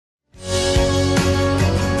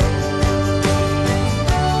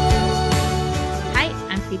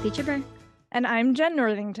And I'm Jen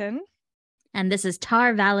Northington. And this is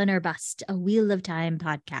Tar Valin or Bust, a Wheel of Time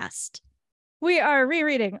podcast. We are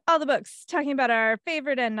rereading all the books, talking about our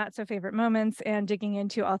favorite and not so favorite moments, and digging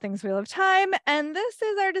into all things Wheel of Time. And this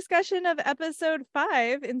is our discussion of episode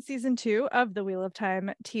 5 in season 2 of the Wheel of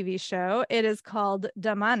Time TV show. It is called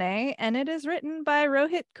Damane, and it is written by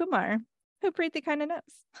Rohit Kumar, who Preeti kind of knows.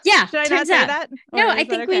 Yeah, should I not say that? No, I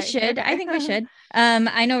think we should. Okay. I think we should.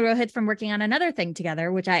 I know Rohit from working on another thing together,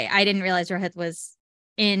 which I didn't realize Rohit was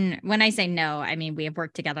in. When I say no, I mean we have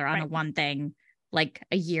worked together on one thing like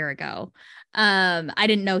a year ago. I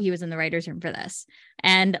didn't know he was in the writer's room for this.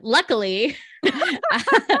 And luckily,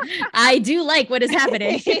 I do like what is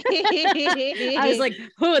happening. I was like,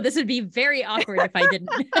 oh, this would be very awkward if I didn't.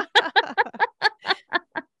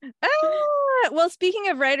 Well, speaking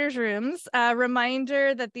of writers' rooms, a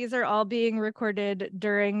reminder that these are all being recorded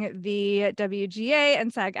during the WGA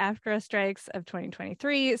and SAG-AFTRA strikes of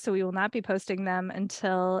 2023. So we will not be posting them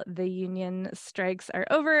until the union strikes are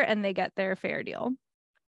over and they get their fair deal.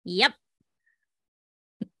 Yep.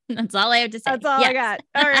 That's all I have to say. That's all I got.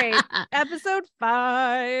 All right. Episode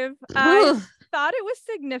 5. I thought it was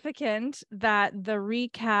significant that the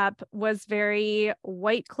recap was very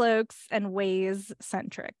White Cloaks and Ways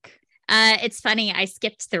centric. It's funny. I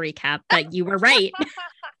skipped the recap, but you were right.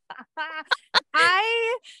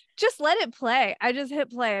 I just let it play. I just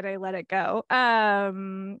hit play and I let it go.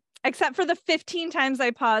 Except for the 15 times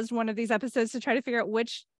I paused one of these episodes to try to figure out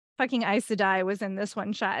which fucking Aes Sedai was in this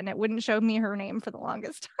one shot, and it wouldn't show me her name for the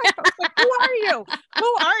longest time. I was like, who are you?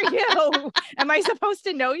 Who are you? Am I supposed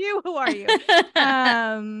to know you? Who are you?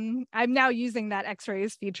 I'm now using that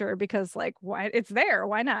X-rays feature because like why it's there.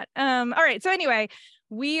 Why not? All right. So anyway,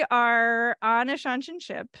 we are on a Shanshan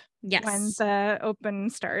ship. Yes. When the open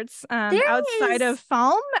starts. Outside of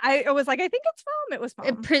Falm. I was like, I think it's Falm. It was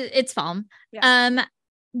Falm. It's Falm. Yeah.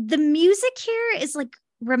 The music here is like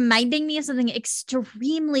reminding me of something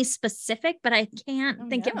extremely specific, but I can't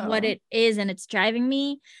think of what it is, and it's driving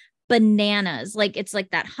me bananas. Like it's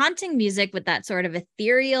like that haunting music with that sort of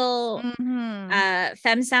ethereal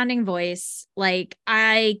femme sounding voice. Like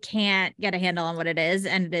I can't get a handle on what it is,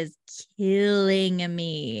 and it is killing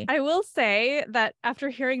me. I will say that after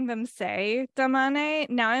hearing them say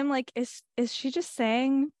Damane, now I'm like, is she just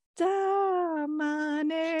saying Damane?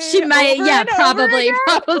 She might, yeah, probably.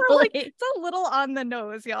 Like, it's a little on the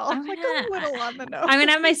nose, y'all. Like a little on the nose. I'm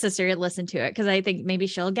gonna have my sister listen to it because I think maybe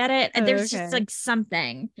she'll get it. And there's just like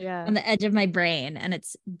something on the edge of my brain, and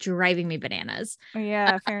it's driving me bananas.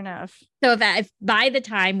 Yeah, fair enough. So if by the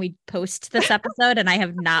time we post this episode and I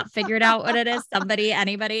have not figured out what it is, anybody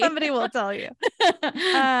will tell you.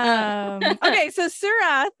 Okay, so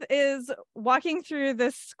Surath is walking through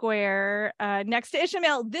this square next to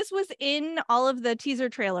Ishmael. This was in all of the teaser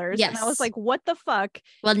trailers. Yes. And I was like, what the fuck?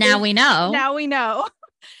 Well, now we know. Now we know.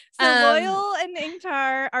 So Loyal and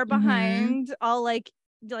Ingtar are behind all like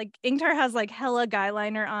Ingtar has like hella guy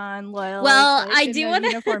liner on. Loyal. Well, like, I do want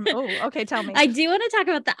to. Oh, okay. Tell me. I do want to talk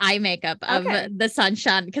about the eye makeup of the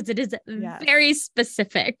Sunshine because it is very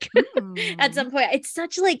specific. At some point, it's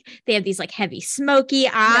such like they have these like heavy smoky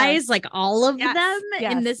eyes, like all of them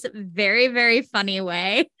in this very, very funny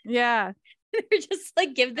way. Yeah. They're just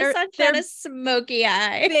like give the Sunshine a smoky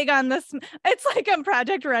eye. Big on this. It's like on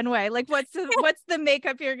Project Runway. Like what's the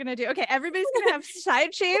makeup you're gonna do? Okay, everybody's gonna have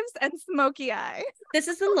side shaves and smoky eye. This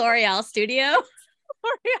is the L'Oreal studio.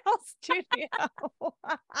 L'Oreal studio.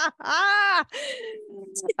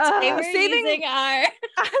 I'm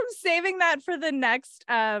saving that for the next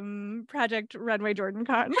Project Runway Jordan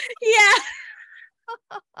Con. Yeah.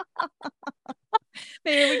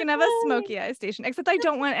 Maybe we can have a smoky eye station, except I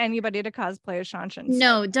don't want anybody to cosplay as Shanshan.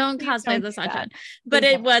 No, don't cosplay the Sunshine. But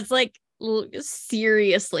it was like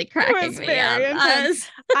seriously cracking me up. I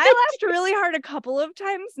laughed really hard a couple of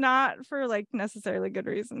times, not for like necessarily good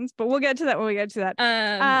reasons, but we'll get to that when we get to that.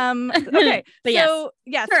 Okay, but so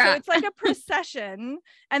it's like a procession,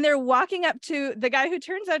 and they're walking up to the guy who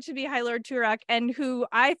turns out to be High Lord Turak, and who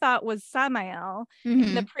I thought was Samael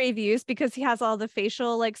in the previews because he has all the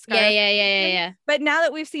facial like scarf. Yeah. But now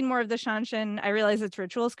that we've seen more of the Shanshan, I realize it's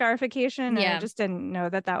ritual scarification, and I just didn't know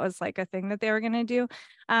that was like a thing that they were gonna do.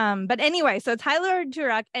 But anyway, so it's High Lord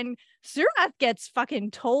Turak, and Surath gets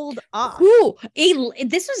fucking told off. Ooh,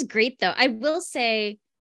 this was great though. I will say,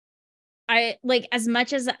 I like, as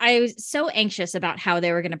much as I was so anxious about how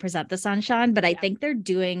they were going to present the Sunshine, but I think they're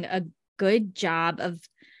doing a good job of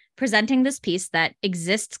presenting this piece that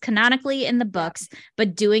exists canonically in the books,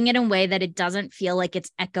 but doing it in a way that it doesn't feel like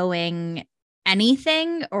it's echoing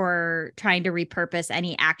anything or trying to repurpose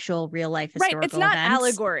any actual real life historical Right. It's not events.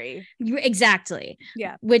 allegory. Exactly.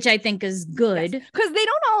 Yeah. Which I think is good. Because they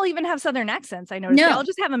don't all even have Southern accents. I noticed they all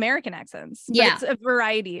just have American accents. But it's a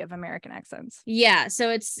variety of American accents. Yeah. So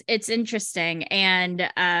it's interesting. And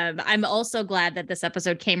I'm also glad that this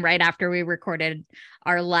episode came right after we recorded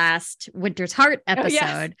our last Winter's Heart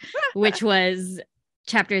episode, which was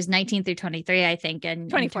chapters 19 through 23, I think, and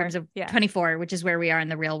 24, in terms of 24, which is where we are in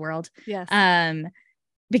the real world. Yes.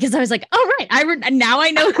 Because I was like, oh, right. Now I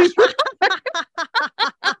know who you are.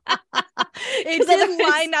 It did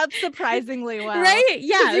line up surprisingly well. Right?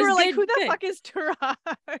 Yeah. You were like, who the fuck is Turok?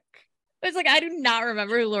 I was like, I do not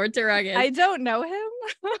remember who Lord Turok is. I don't know him.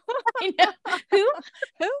 I know. Who?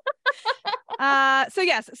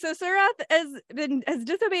 So Surath has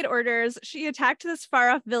disobeyed orders. She attacked this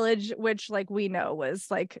far off village, which like we know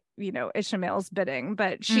was like, Ishmael's bidding,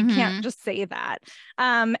 but she can't just say that.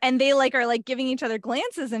 And they like are like giving each other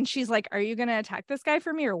glances, and she's like, are you gonna attack this guy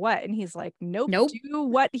for me or what? And he's like, nope. Do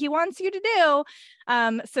what he wants you to do.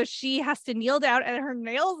 So she has to kneel down and her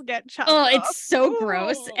nails get chopped off. It's so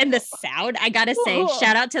gross. And the sound, I gotta say,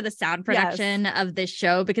 shout out to the sound production of this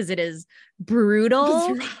show, because it is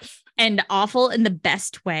brutal and awful in the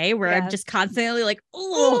best way, where I'm just constantly like,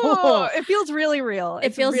 oh, it feels really real.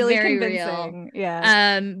 It feels really very convincing. real.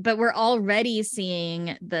 Yeah. But we're already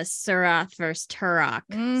seeing the Surath versus Turok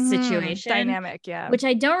situation dynamic. Yeah. Which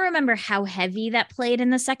I don't remember how heavy that played in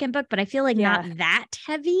the second book, but I feel like not that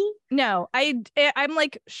heavy. No, I'm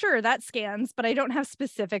like, sure, that scans, but I don't have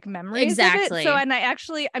specific memories. Exactly. Of it. So, and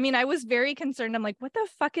I was very concerned. I'm like, what the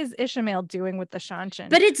fuck is Ishmael doing with the Shanshan?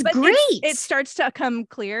 But it's great. It starts to come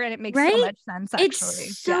clear, and it makes so much sense. Actually,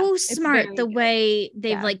 it's so smart the way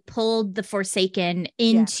they've like pulled the Forsaken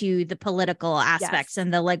into the political aspects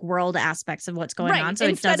and the like world aspects of what's going on. So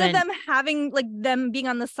instead of them having like them being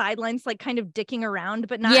on the sidelines, like kind of dicking around,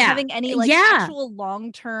 but not having any like actual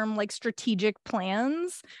long-term like strategic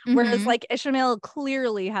plans. Whereas like Ishmael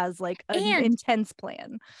clearly has like an intense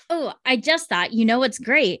plan. Oh, I just thought, what's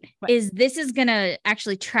great is this is going to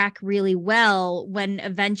actually track really well when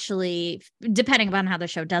eventually, depending upon how the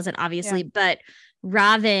show does it, obviously, but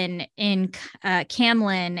Ravin in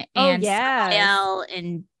Camlin and Samael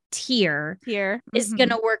in Tyr is going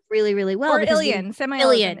to work really, really well. Or Ilian.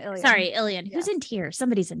 Sorry, Ilian. Who's in Tyr?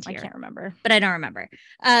 Somebody's in Tyr. I can't remember. But I don't remember.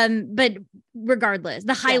 But regardless,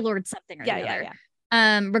 the High Lord something or the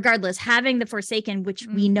other. Regardless, having the Forsaken, which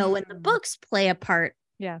we know in the books play a part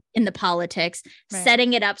in the politics,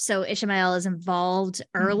 setting it up so Ishmael is involved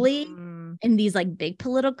early in these like big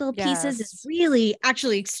political pieces is really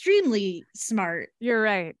actually extremely smart. You're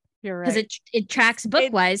right. Because it tracks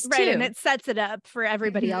book-wise too. And it sets it up for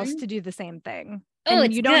everybody else to do the same thing. Oh,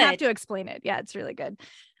 and you don't have to explain it. Yeah, it's really good.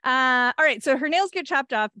 All right, so her nails get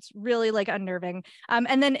chopped off. It's really like unnerving.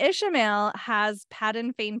 And then Ishmael has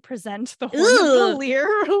Padden Fane present the Horn of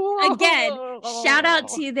Valir. Again, shout out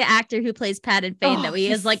to the actor who plays Padden Fane, though.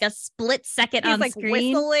 He is like a split second on like screen.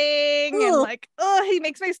 Whistling and like, he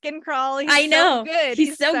makes my skin crawl. I know. So good.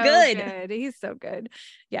 He's so good. He's so good.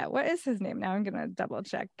 Yeah, what is his name now? I'm gonna double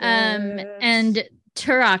check this. And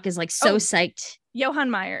Turok is like so psyched. Johann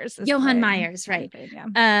Myers, right?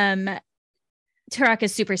 Turok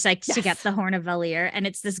is super psyched to get the Horn of Valir, and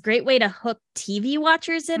it's this great way to hook TV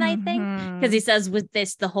watchers in, I think, because he says with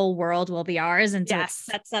this the whole world will be ours, and so it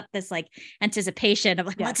sets up this like anticipation of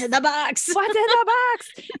like what's in the box.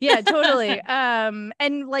 Yeah, totally.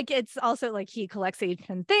 And like it's also like he collects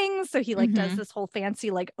ancient things, so he like does this whole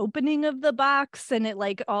fancy like opening of the box, and it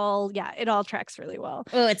like it all tracks really well.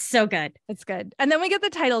 Oh, it's so good. It's good. And then we get the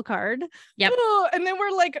title card. Yep. And then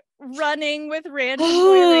we're like running with Rand and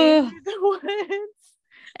Moiraine through the woods.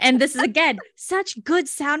 And this is again such good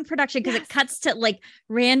sound production because it cuts to like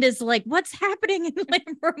Rand is like, what's happening? And like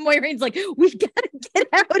Moiraine's like, we gotta get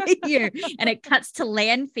out of here. And it cuts to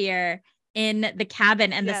Lanfear in the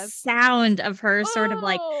cabin, and the sound of her sort of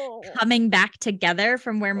like coming back together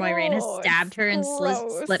from where Moiraine has stabbed her and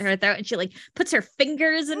slit her throat, and she like puts her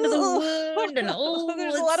fingers into the wound, and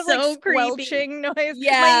there's a lot of like squelching noise.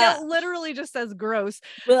 Yeah, my note literally just says gross.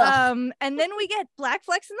 And then we get black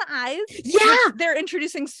flecks in the eyes. Yeah, they're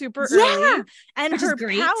introducing super early, and her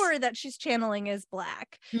power that she's channeling is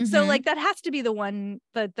black. So like that has to be the one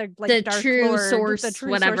that the like the Dark true Lord, source, the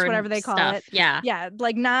true whatever source, whatever they call it. Yeah,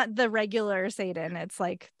 like not the regular Satan. It's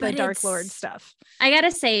like the Dark Lord stuff. I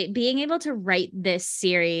gotta say, being able to write this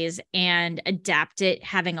series and adapt it,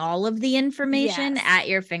 having all of the information at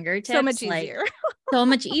your fingertips, so much easier. So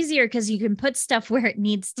much easier because you can put stuff where it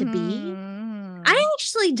needs to be. I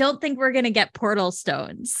actually don't think we're gonna get portal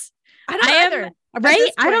stones. I don't either.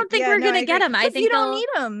 Right? I don't think we're going to get them. I think you don't need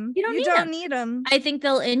them. You don't need them. I think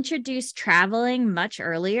they'll introduce traveling much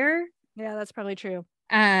earlier. Yeah, that's probably true.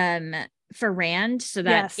 For Rand, so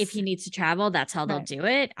that if he needs to travel, that's how they'll do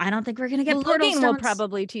it. I don't think we're gonna get portal stones. Will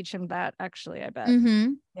probably teach him that, actually, I bet.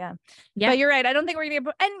 Yeah. But you're right. I don't think we're gonna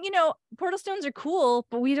get. And portal stones are cool,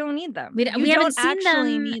 but we don't need them. We haven't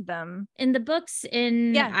actually need them in the books. I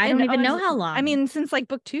don't even know how long. I mean, since like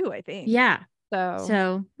book 2, I think. Yeah.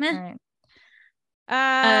 So meh. All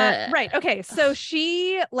right. Right. Okay. So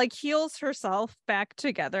she heals herself back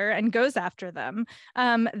together and goes after them.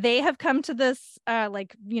 They have come to this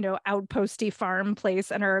outposty farm place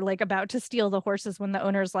and are about to steal the horses when the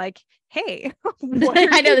owner's like, hey,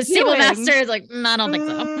 I know the stable master is like, I don't think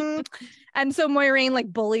so. And so Moiraine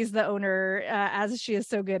bullies the owner, as she is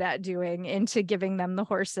so good at doing, into giving them the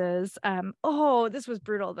horses. This was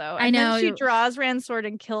brutal though. And I know. Then she draws Rand's sword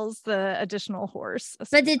and kills the additional horse.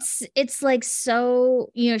 But it's so,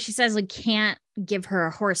 she says can't give her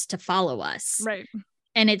a horse to follow us. Right.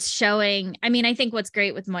 And it's showing, I think what's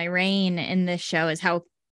great with Moiraine in this show is how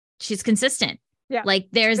she's consistent. Yeah.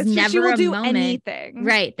 There's never a moment. Anything.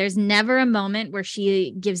 Right. There's never a moment where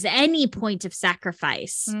she gives any point of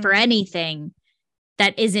sacrifice for anything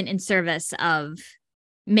that isn't in service of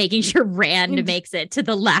making sure Rand makes it to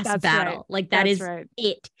the last battle. Right. That is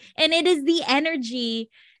it. And it is the energy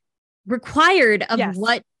required of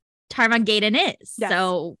what Tarmon Gaiden is. Yes.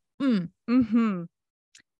 So,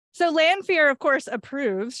 So Lanfear, of course,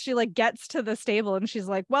 approves. She gets to the stable and she's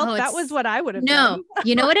like, well, that was what I would have done.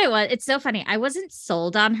 You know what it was? It's so funny. I wasn't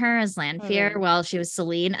sold on her as Lanfear while she was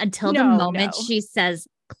Selene until the moment she says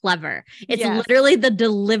clever. It's literally the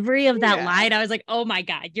delivery of that line. I was like, oh my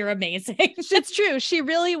God, you're amazing. It's true. She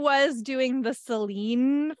really was doing the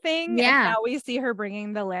Selene thing. Yeah. And now we see her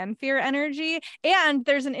bringing the Lanfear energy. And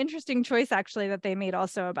there's an interesting choice actually that they made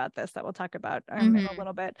also about this that we'll talk about in a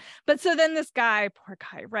little bit. But so then this guy, poor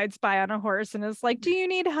guy, rides by on a horse and is like, do you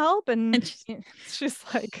need help? And she's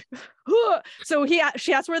like, so she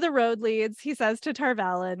asks where the road leads. He says to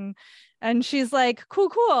Tarvalin. And she's like,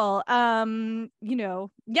 cool. I'll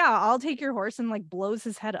take your horse, and blows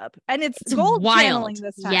his head up. And it's gold wild. Channeling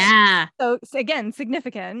this time. Yeah. So again,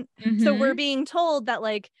 significant. So we're being told that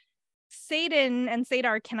Satan and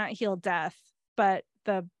Sadar cannot heal death, but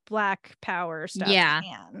the black power stuff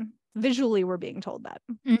can. Visually, we're being told that.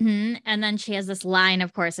 And then she has this line,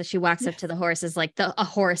 of course, as she walks up to the horse, is a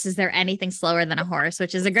horse. Is there anything slower than a horse?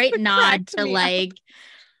 Which is a great nod to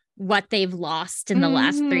what they've lost in the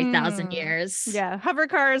last 3,000 years. Yeah. Hover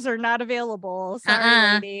cars are not available.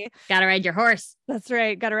 Sorry, lady. Gotta ride your horse. That's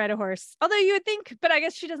right. Gotta ride a horse. Although you would think, but I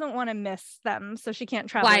guess she doesn't want to miss them. So she can't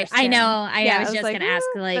travel. Why? I know. I was just going to ask,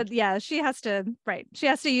 but yeah, she has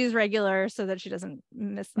to use regular so that she doesn't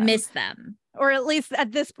miss them. Or at least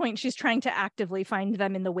at this point, she's trying to actively find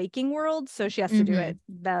them in the waking world. So she has to do it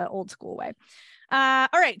the old school way. All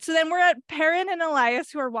right, so then we're at Perrin and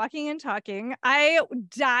Elias, who are walking and talking. I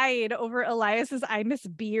died over Elias's "I miss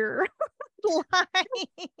beer" line. I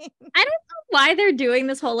don't know why they're doing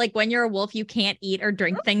this whole when you're a wolf you can't eat or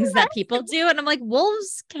drink things that people do, and I'm like,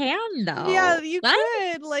 wolves can though. Yeah, you could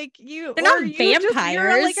they're not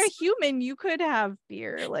vampires. You're a human, you could have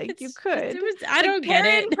beer. You could. I don't Perrin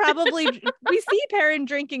get it. Probably we see Perrin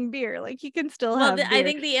drinking beer. He can still have beer. I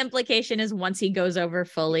think the implication is once he goes over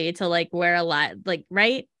fully to wear a lot,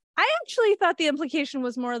 right? I actually thought the implication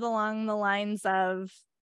was more along the lines of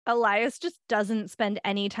Elias just doesn't spend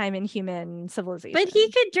any time in human civilization. But he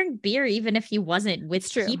could drink beer even if he wasn't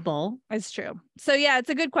with people. It's true. So yeah, it's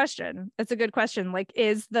a good question.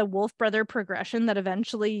 Is the wolf brother progression that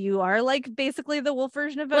eventually you are basically the wolf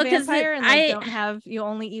version of a vampire and you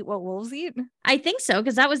only eat what wolves eat? I think so,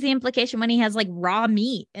 because that was the implication when he has raw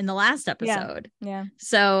meat in the last episode. Yeah.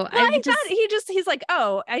 So he's like,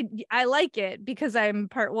 oh, I like it because I'm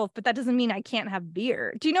part wolf, but that doesn't mean I can't have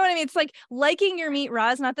beer. Do you know what I mean? It's liking your meat raw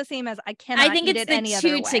is not the same as I cannot. I think eat it's it any the other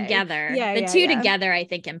two way. together. The two together, I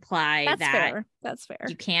think, imply that's fair.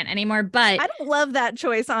 You can't anymore. But I don't love that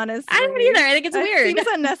choice, honestly. I don't either. I think it's weird. It seems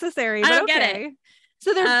unnecessary. I don't get it.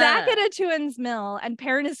 So they're back at Atuan's mill, and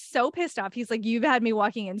Perrin is so pissed off. He's like, "You've had me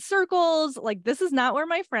walking in circles. This is not where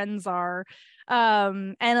my friends are."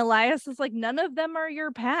 And Elias is like, "None of them are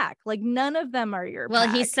your pack. None of them are your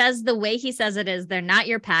pack." He says the way he says it is, they're not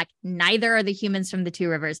your pack. Neither are the humans from the Two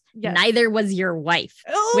Rivers. Yes. Neither was your wife.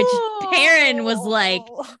 Which Perrin was like,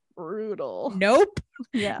 brutal. Nope.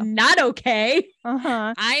 Yeah. Not okay.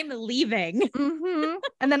 I'm leaving.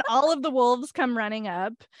 And then all of the wolves come running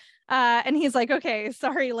up. And he's like, okay,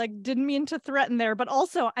 sorry, like didn't mean to threaten there, but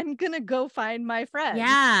also I'm gonna go find my friend.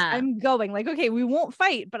 Yeah. I'm going. Like, okay, we won't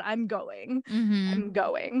fight, but I'm going. I'm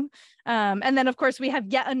going. And then of course we have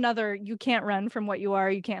yet another, you can't run from what you are,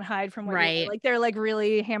 you can't hide from what you are. Like they're like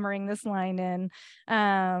really hammering this line in.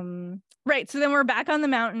 Right. So then we're back on the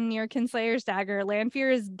mountain near Kinslayer's dagger.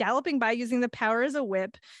 Lanfear is galloping by using the power as a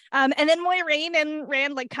whip. And then Moiraine and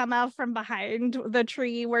Rand like come out from behind the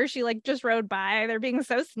tree where she like just rode by. They're being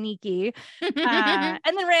so sneaky. And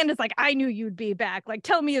then Rand is like, I knew you'd be back. Like,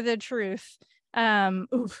 tell me the truth.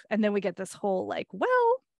 Oof. And then we get this whole like,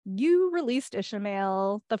 well, you released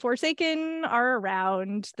Ishamael. The Forsaken are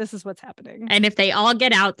around. This is what's happening. And if they all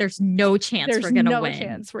get out, there's no chance we're gonna win.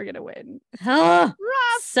 Chance we're gonna win. Oh,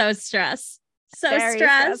 so stressed. Very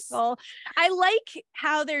stressful. I like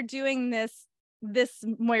how they're doing this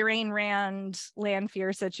Moiraine Rand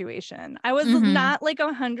Lanfear situation. I was not like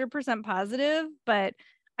 100% positive, but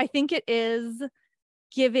I think it is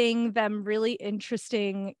giving them really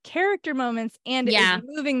interesting character moments and it is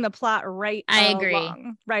moving the plot right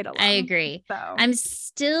along. I agree. So I'm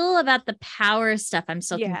still about the power stuff. I'm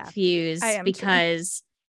still confused because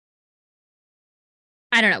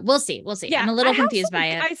I don't know. We'll see. Yeah, I'm a little confused by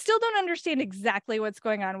it. I still don't understand exactly what's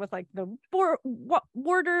going on with like the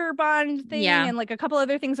border bond thing and like a couple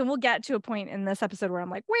other things. And we'll get to a point in this episode where I'm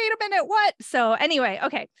like, wait a minute, what? So anyway,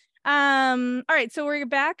 okay. All right, so we're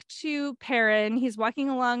back to Perrin. He's walking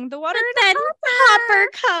along the water and then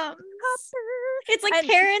Hopper comes. It's like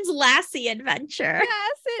Perrin's Lassie adventure.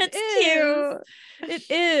 Yes, it's cute.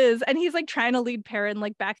 It is. And he's like trying to lead Perrin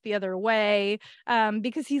like back the other way.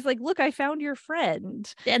 Because he's like, look, I found your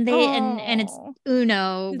friend. And they and it's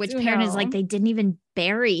Uno, which Perrin is like, they didn't even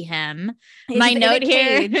bury him. My note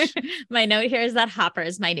here is that Hopper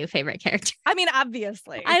is my new favorite character. I mean,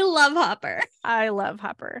 obviously. I love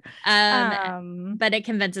Hopper. But it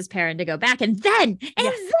convinces Perrin to go back and then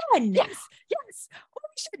yes.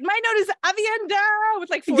 My note is Avienda with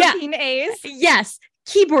like 14 A's. Yes.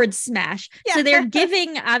 Keyboard smash. Yeah. So they're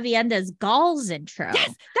giving Avienda's Gauls intro,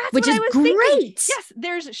 which is great.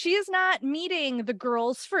 Yes, she is not meeting the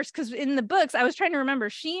girls first because in the books, I was trying to remember,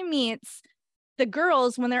 she meets the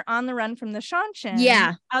girls when they're on the run from the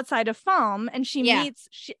Shanshan outside of Falm, and she meets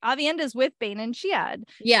Avienda's with Bane and Shead.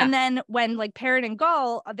 And then when like Perrin and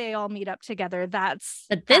Gaul, they all meet up together. This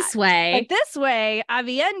way,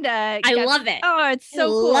 Avienda I love it. Oh, it's so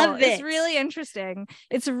cool. It's really interesting.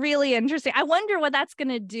 I wonder what that's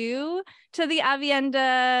gonna do to the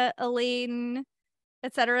Avienda, Elaine,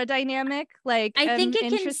 etc. dynamic. Like, I think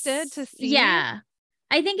it interested to see.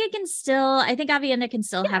 I think Avienda can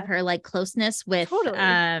still have her like closeness with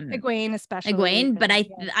Egwene, especially. But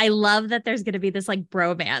I love that there's going to be this like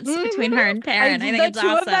bromance between her and Perrin. I think it's awesome.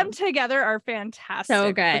 The two of them together are fantastic.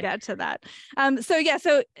 So good. We'll get to that.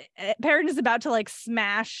 So Perrin is about to like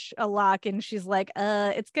smash a lock and she's like,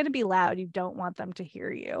 it's going to be loud. You don't want them to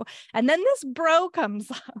hear you. And then this bro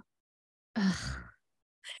comes up.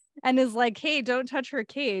 And is like, hey, don't touch her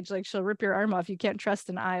cage. Like, she'll rip your arm off. You can't trust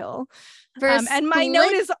an Isle. And my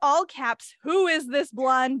note is all caps. Who is this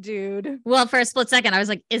blonde dude? Well, for a split second, I was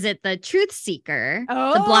like, is it the Truth Seeker?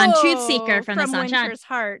 The blonde Truth Seeker from the Sunshine? Winter's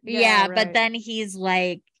Heart. Yeah, right. But then he's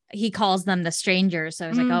like, he calls them the strangers. So I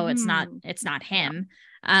was like, oh, it's not him.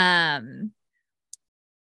 And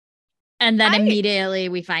then immediately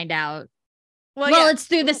we find out. Well, it's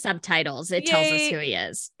through the subtitles. It tells us who he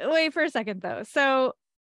is. Wait for a second, though. So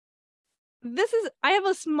I have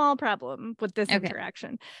a small problem with this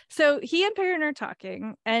interaction. So he and Perrin are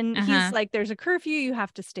talking and he's like, there's a curfew, you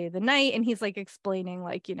have to stay the night. And he's like explaining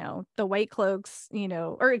like, the white cloaks,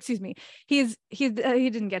 or excuse me, he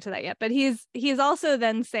didn't get to that yet, but he's also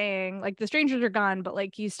then saying like the strangers are gone, but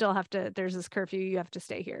like you still have to, there's this curfew, you have to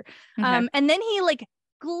stay here. And then he like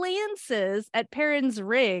glances at Perrin's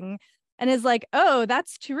ring and is like, oh,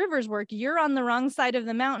 that's Two Rivers work. You're on the wrong side of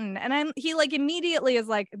the mountain. And he like immediately is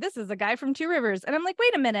like, this is a guy from Two Rivers. And I'm like,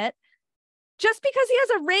 wait a minute. Just because he has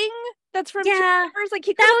a ring that's from Two Rivers, like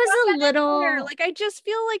that was a little like, I just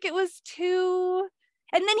feel like it was too.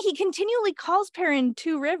 And then he continually calls Perrin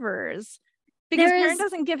Two Rivers because Perrin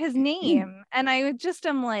doesn't give his name. And I just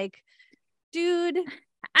am like, dude.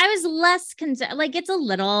 I was less concerned. Like, it's a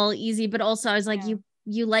little easy, but also I was like,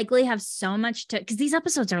 you likely have so much to, because these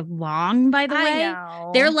episodes are long, by the way. I know.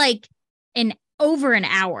 They're like over an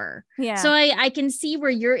hour. Yeah. So I can see where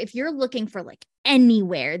if you're looking for like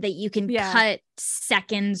anywhere that you can cut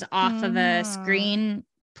seconds off of a screen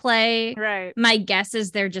play. Right. My guess is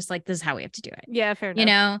they're just like, this is how we have to do it. Yeah, fair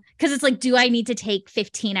enough. Because it's like, do I need to take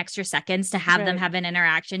 15 extra seconds to have them have an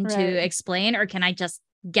interaction to explain, or can I just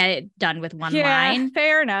get it done with one line?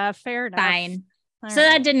 Fair enough. Fine. So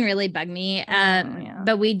that didn't really bug me.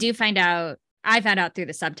 But we do find out, I found out through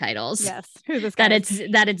the subtitles. Yes. Who this guy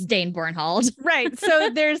that it's Dane Bornhold. Right.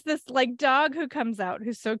 So there's this like dog who comes out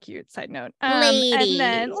who's so cute, side note.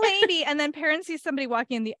 Lady. And then Perrin sees somebody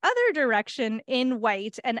walking in the other direction in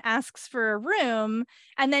white and asks for a room.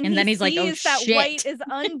 And then he's like, oh, that shit. White is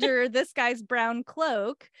under this guy's brown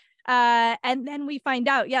cloak. And then we find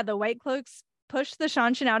out, the white cloaks pushed the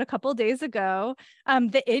Shanshan out a couple days ago.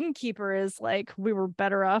 The innkeeper is like, we were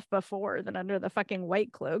better off before than under the fucking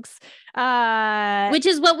white cloaks. Which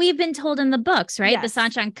is what we've been told in the books, right? Yes. The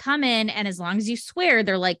Shanshan come in, and as long as you swear,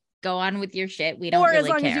 they're like, go on with your shit. We don't really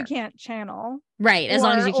care. Or as long as you can't channel. Right. As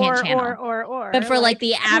long as you can't channel. Or. But for like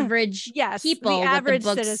the average people, the average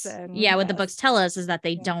what the books, citizen. Yeah, what the books tell us is that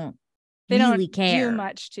they don't care. Do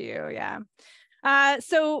much to you. Yeah.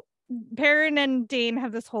 So Perrin and Dane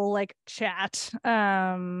have this whole like chat.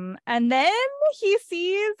 And then he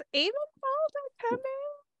sees Eamon Valda coming.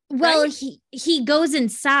 Well, right? he goes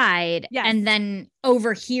inside and then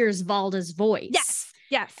overhears Valda's voice.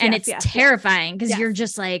 Yes. And it's terrifying because you're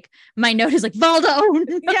just like, my note is like, Valda, oh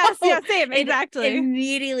no. Yes, same, exactly. It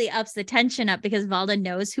immediately ups the tension up because Valda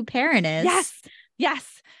knows who Perrin is. Yes.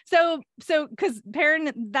 So because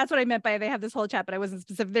Perrin, that's what I meant by they have this whole chat, but I wasn't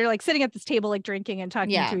specific. They're like sitting at this table, like drinking and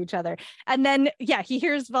talking to each other. And then, he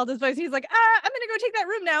hears Valda's voice. He's like, I'm going to go take that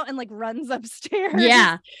room now. And like runs upstairs.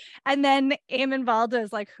 Yeah. And then Eamon Valda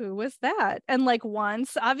is like, who was that? And like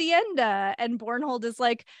wants Avienda. And Bornhold is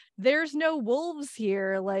like, there's no wolves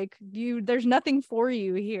here. Like there's nothing for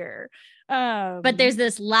you here. But there's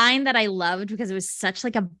this line that I loved because it was such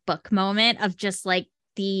like a book moment of just like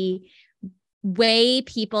the way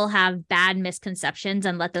people have bad misconceptions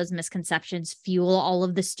and let those misconceptions fuel all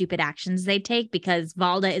of the stupid actions they take, because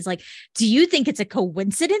Valda is like, do you think it's a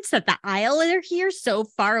coincidence that the Isle are here so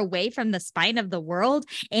far away from the spine of the world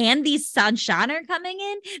and these Shanshan are coming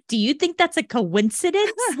in? Do you think that's a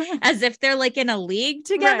coincidence? As if they're like in a league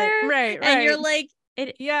together. Right. And you're like,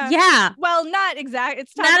 well, not exact.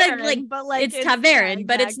 It's Ta'veren, but like it's Ta'veren,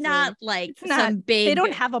 but it's not like some big. They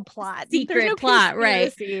don't have a plot, secret plot,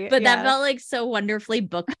 right? But that felt like so wonderfully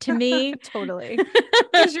booked to me. Totally,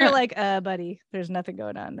 because you're like, buddy, there's nothing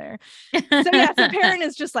going on there. So so Perrin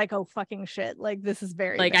is just like, oh fucking shit, like this is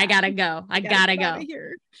very like bad. I gotta go. I gotta go.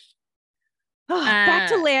 Here. Back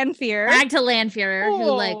to Lanfear.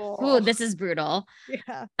 Who like, oh, this is brutal.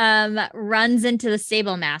 Runs into the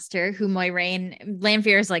stable master, who Moiraine,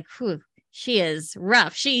 Lanfear is like, she is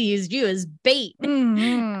rough. She used you as bait.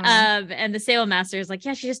 And the stable master is like,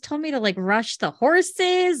 she just told me to like rush the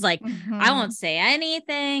horses. Like, I won't say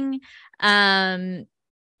anything. And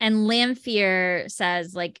Lanfear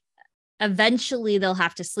says like, eventually they'll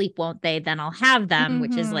have to sleep, won't they? Then I'll have them,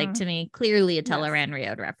 which is like, to me, clearly a Teleran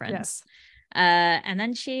Riod reference. Yes. And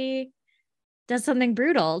then she does something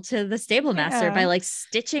brutal to the stable master by like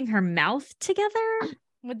stitching her mouth together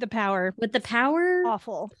with the power.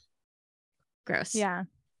 Awful. Gross. Yeah.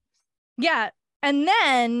 And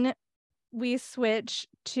then we switch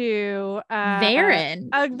to Varen.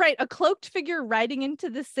 A cloaked figure riding into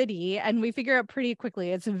the city, and we figure out pretty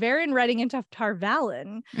quickly it's Varen riding into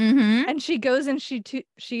Tarvalon. And she goes and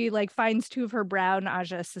she like finds two of her brown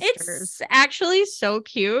Aja sisters. It's actually so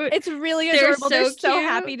cute. It's really adorable. They're so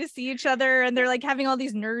happy to see each other, and they're like having all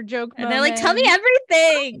these nerd joke moments. They're like, tell me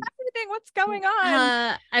everything. What's going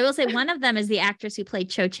on? I will say one of them is the actress who played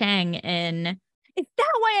Cho Chang in. Is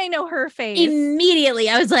that why I know her face? Immediately,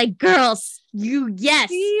 I was like, girls, yes.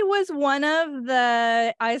 She was one of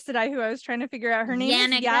the Aes Sedai who I was trying to figure out. Her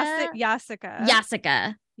name is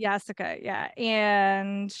Yasika. Yeah.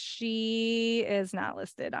 And she is not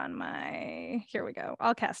listed on my, here we go.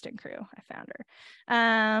 All cast and crew. I found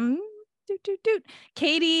her.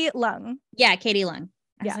 Katie Lung. Yeah, Katie Lung.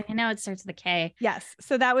 I was like, I know it starts with a K. Yes.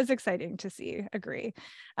 So that was exciting to see. Agree.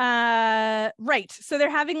 Right. So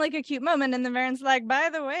they're having like a cute moment, and the Varen's like,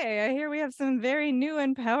 by the way, I hear we have some very new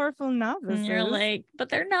and powerful novices. And you're like, but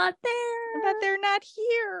they're not there. But they're not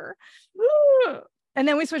here. Woo! And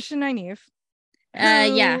then we switch to Nynaeve.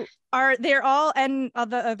 They're all, and all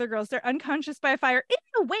the other girls, they're unconscious by a fire in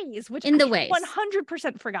the ways, which in the ways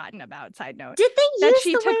 100% forgotten about. Side note, did they use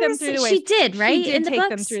she the took ways? them through the ways? She did, right? She did in the take books?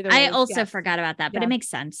 them through the ways. I also forgot about that, but it makes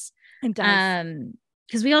sense. It does.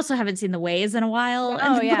 Because we also haven't seen the ways in a while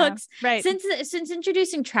in the books. Right. Since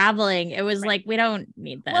introducing traveling, it was like, we don't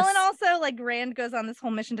need this. Well, and also like Rand goes on this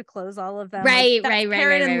whole mission to close all of them. Right.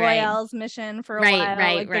 Perrin and Loyal's mission for a while.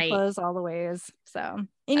 Right. They close all the ways. So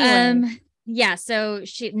anyway. So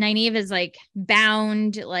Nynaeve is like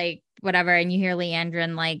bound, like whatever, and you hear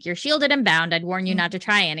Leandrin like, you're shielded and bound. I'd warn you not to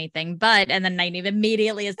try anything, and then Nynaeve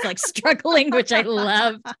immediately is like struggling, which I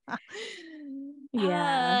love.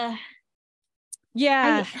 Yeah.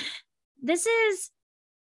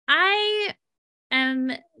 I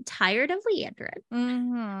am tired of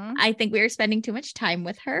Leandrin. I think we are spending too much time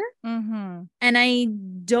with her. And I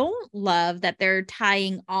don't love that they're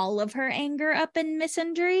tying all of her anger up in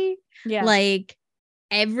misandry. Yeah. Like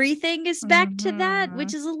everything is back to that,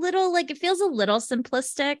 which is a little like, it feels a little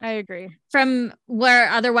simplistic. I agree. From where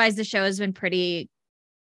otherwise the show has been pretty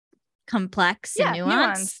complex and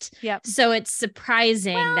nuanced. Yep. So it's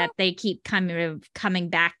surprising that they keep coming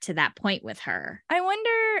back to that point with her. I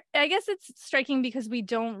wonder, I guess it's striking because we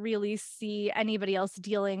don't really see anybody else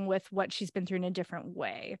dealing with what she's been through in a different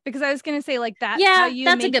way. Because I was going to say, like, that's how you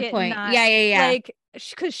that's make a good it point. not, Yeah. Like,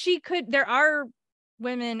 because she could, there are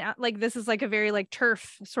women, like, this is like a very like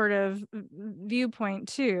turf sort of viewpoint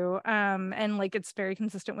too, and like it's very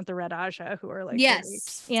consistent with the Red Aja, who are like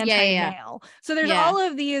anti-male. So there's all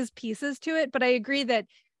of these pieces to it, but I agree that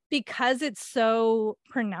because it's so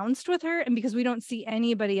pronounced with her, and because we don't see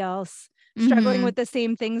anybody else struggling with the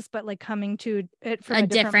same things, but like coming to it from a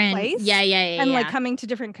different place, and like coming to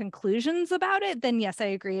different conclusions about it, then yes, I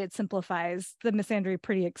agree, it simplifies the misandry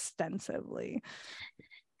pretty extensively.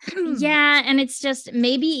 And it's just,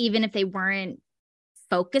 maybe even if they weren't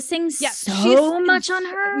focusing so much on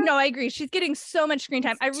her. No, I agree. She's getting so much screen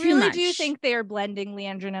time. I really do think they are blending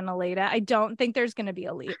Leandrin and Aleida. I don't think there's going to be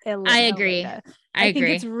I agree. Aleida. I think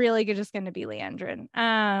it's really just going to be Leandrin.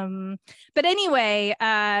 But anyway,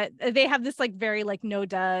 they have this like very like no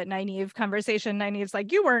duh Nynaeve conversation. Nynaeve's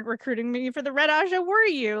like, you weren't recruiting me for the Red Aja, were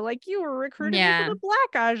you? Like, you were recruiting me for the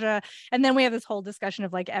Black Aja. And then we have this whole discussion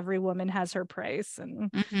of like every woman has her price,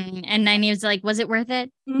 and and Nynaeve's like, was it worth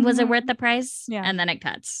it? Was it worth the price? And then it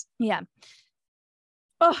cuts.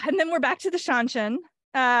 Oh, and then we're back to the Shanshan.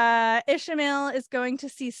 Ishamael is going to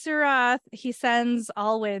see Surath. He sends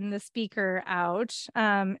Alwyn, the speaker, out.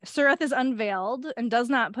 Surath is unveiled and does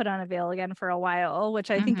not put on a veil again for a while,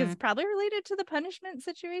 which I think is probably related to the punishment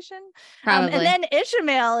situation. And then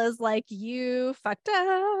Ishamael is like, you fucked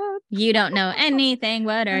up. You don't know anything.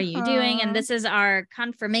 What are you doing? And this is our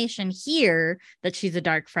confirmation here that she's a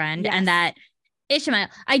dark friend, and that Ishamael,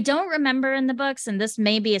 I don't remember in the books, and this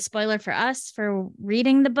may be a spoiler for us for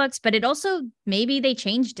reading the books, but it also, maybe they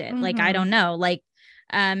changed it. Like, I don't know. Like,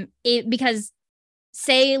 because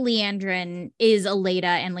say Leandrin is Aleida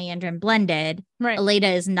and Leandrin blended. Right.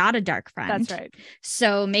 Aleida is not a dark friend. That's right.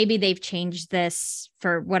 So maybe they've changed this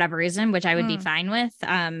for whatever reason, which I would be fine with.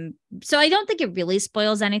 So I don't think it really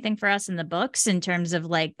spoils anything for us in the books in terms of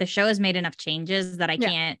like the show has made enough changes that I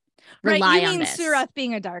can't rely you on mean this. Surath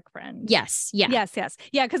being a dark friend? Yes. Yes.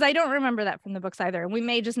 Because I don't remember that from the books either, and we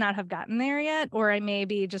may just not have gotten there yet, or I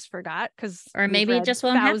maybe just forgot because, or maybe it just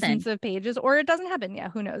won't thousands of pages, or it doesn't happen. Yeah,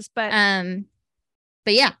 who knows? But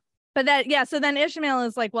yeah. But that, so then Ishamael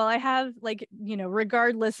is like, well, I have, like, you know,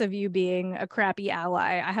 regardless of you being a crappy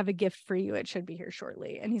ally, I have a gift for you. It should be here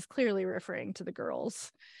shortly. And he's clearly referring to the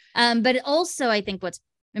girls. But also, I think what's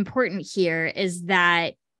important here is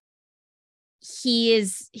that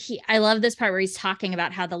I love this part where he's talking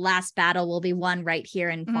about how the last battle will be won right here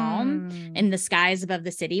in Falm, in the skies above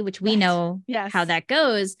the city, which we know how that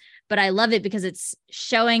goes. But I love it because it's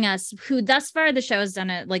showing us who thus far the show has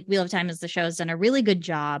done Wheel of Time the show has done a really good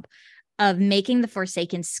job of making the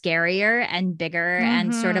Forsaken scarier and bigger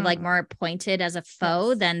and sort of like more pointed as a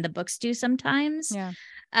foe than the books do sometimes.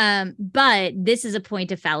 But this is a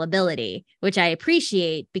point of fallibility, which I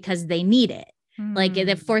appreciate because they need it. Like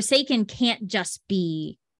the Forsaken can't just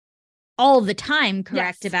be all the time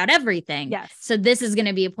correct about everything. So this is going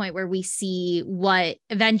to be a point where we see what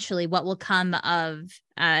will come of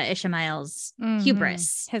Ishamael's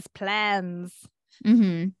hubris, his plans.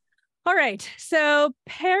 All right. So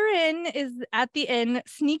Perrin is at the inn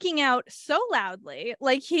sneaking out so loudly.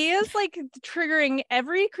 Like he is like triggering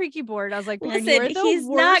every creaky board. I was like, Perrin, he's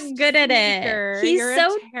not good at it. You're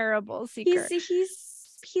so terrible seeker.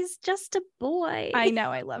 He's just a boy. I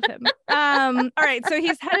know. I love him. All right. So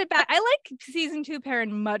he's headed back. I like season 2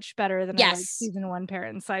 Perrin much better than I like season 1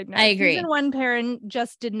 Perrin. Side note. I agree. Season 1 Perrin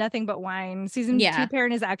just did nothing but whine. Season 2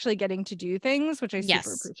 Perrin is actually getting to do things, which I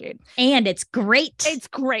super appreciate. And it's great. It's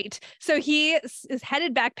great. So he is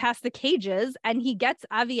headed back past the cages and he gets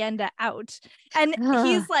Avienda out. And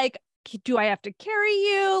he's like, do I have to carry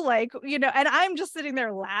you? Like, you know, and I'm just sitting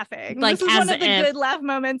there laughing. Like, this is one of the good laugh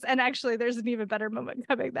moments. And actually, there's an even better moment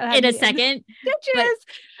coming that in a second.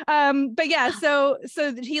 But yeah, so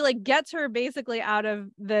he like gets her basically out of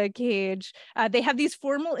the cage. They have these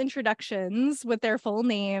formal introductions with their full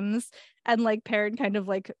names. And like Perrin kind of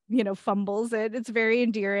like, you know, fumbles it. It's very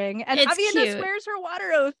endearing. And Avienda swears her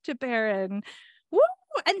water oath to Perrin. Woo!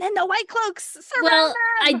 And then the white cloaks surround Well, them.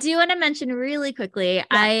 I do want to mention really quickly,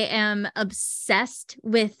 I am obsessed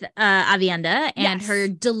with Avienda and her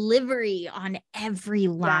delivery on every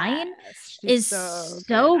line is so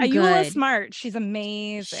good. Ayula Smart. She's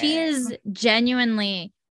amazing. She is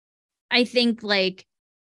genuinely, I think, like,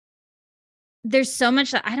 there's so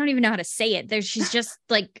much that I don't even know how to say it. She's just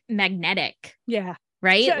like magnetic. Yeah.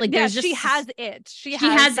 Right? Like there's just she has it. She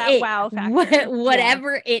has that it. Wow factor.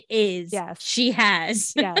 Whatever it is. Yes. She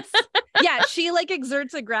has. Yes. Yeah. She like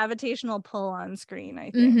exerts a gravitational pull on screen,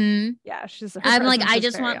 I think. Yeah. I'm like, I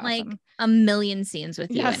just want awesome. Like a million scenes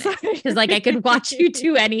with you in it. Because like I could watch you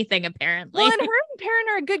do anything apparently. Well, and her and Perrin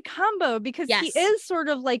are a good combo because he is sort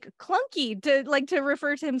of like clunky to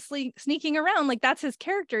refer to him sneaking around. Like that's his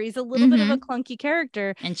character. He's a little bit of a clunky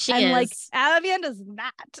character. And she is. Like Avienda's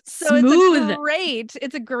not. So smooth.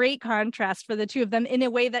 It's a great contrast for the two of them in a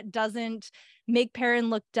way that doesn't make Perrin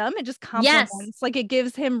look dumb. It just complements. Like it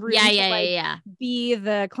gives him room to be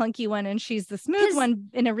the clunky one and she's the smooth one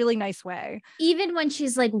in a really nice way. Even when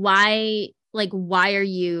she's like, why are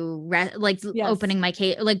you opening my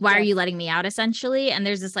cage? Like, why are you letting me out essentially? And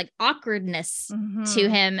there's this like awkwardness to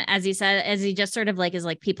him as he just sort of like is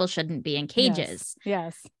like, people shouldn't be in cages.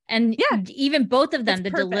 Yes. And even both of them, the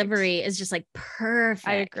delivery is just like perfect.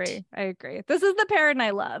 I agree. This is the Perrin I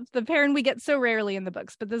love. The Perrin we get so rarely in the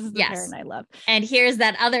books, but this is the Perrin I love. And here's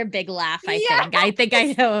that other big laugh, I think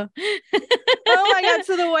I know. Oh my God.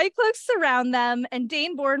 So the White Cloaks surround them and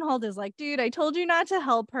Dane Bornhold is like, dude, I told you not to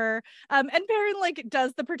help her. And Perrin like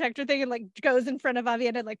does the protector thing and like goes in front of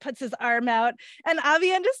Avienda and like puts his arm out and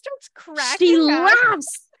Avienda starts cracking She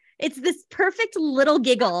laughs. It's this perfect little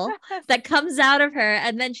giggle that comes out of her.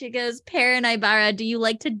 And then she goes, Perrin Ibarra, do you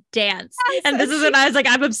like to dance? And this is when I was like,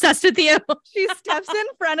 I'm obsessed with you. She steps in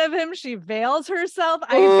front of him. She veils herself.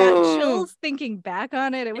 I got chills thinking back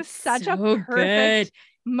on it. It was such a perfect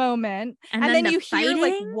moment. And then you hear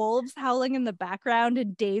like wolves howling in the background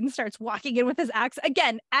and Dane starts walking in with his axe.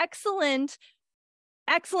 Again, excellent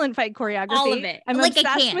fight choreography. All of it. I'm like,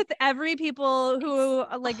 obsessed with every people who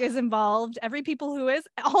like is involved,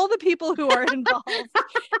 all the people who are involved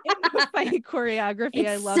in the fight choreography.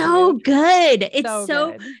 I love it. So good. It's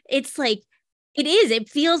so good. It's like it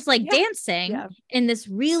feels like dancing in this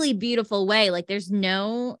really beautiful way. Like there's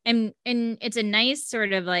no and it's a nice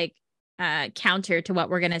sort of like counter to what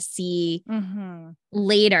we're gonna see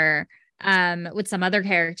later with some other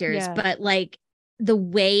characters. But like the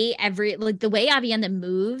way Avienda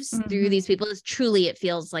moves through these people is truly, it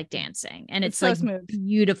feels like dancing. And it's so like smooth.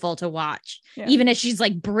 Beautiful to watch, even as she's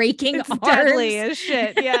like breaking arms. Deadly as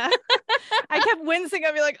shit. Yeah. I kept wincing.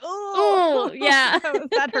 I'd be like, oh yeah,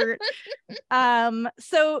 that hurt.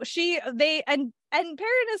 So and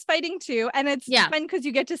Perrin is fighting too. And it's fun because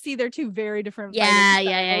you get to see their two very different fighting styles,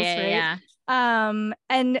 right?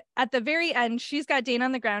 And at the very end, she's got Dane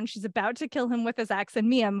on the ground. She's about to kill him with his axe. And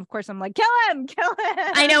me, of course, I'm like, kill him.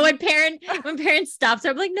 I know when Perrin stops her,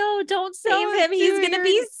 I'm like, no, don't save him. He's going to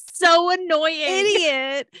be so annoying.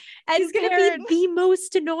 Idiot. And he's going to be the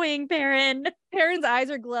most annoying Perrin. Perrin's eyes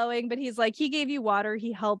are glowing, but he's like, he gave you water.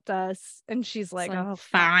 He helped us. And she's like, oh,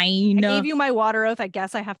 fine. I gave you my water oath. I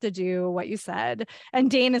guess I have to do what you said.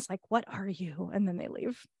 And Dane is like, what are you? And then they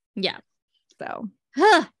leave. Yeah. So.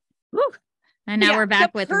 And now we're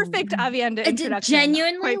back with perfect Avienda introduction.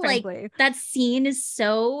 Genuinely, like that scene is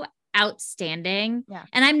so outstanding. Yeah.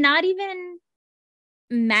 And I'm not even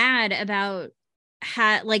mad about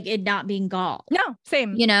it not being Gaul. No,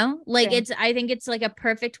 same. You know, like I think it's like a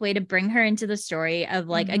perfect way to bring her into the story of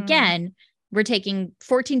like, again, we're taking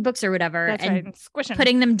 14 books or whatever and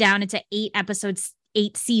putting them down into 8 episodes,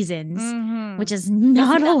 8 seasons, which is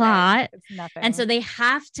not a lot. It's nothing. And so they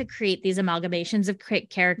have to create these amalgamations of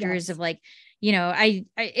characters of like, you know, I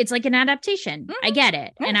it's like an adaptation. I get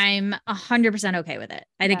it. And I'm 100% okay with it.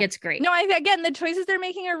 I think it's great. No, again, the choices they're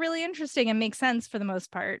making are really interesting and make sense for the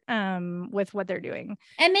most part with what they're doing.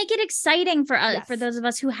 And make it exciting for us, for those of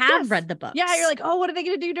us who have read the books. Yeah, you're like, oh, what are they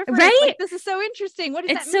going to do different? Right? Like, this is so interesting. What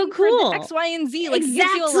does that mean so cool. for X, Y, and Z? Like, it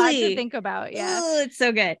gives you a lot to think about. Yeah. Ooh, it's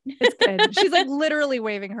so good. It's good. She's like literally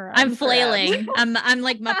waving her arms. I'm flailing. I'm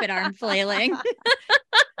like Muppet arm flailing.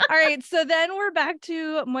 All right, so then we're back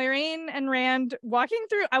to Moiraine and Rand walking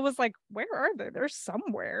through. I was like, where are they? They're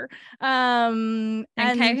somewhere. And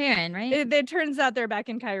Cairhien, right? It turns out they're back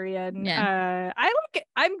in Cairhien. Yeah.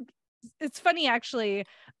 It's funny actually.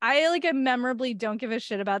 I memorably don't give a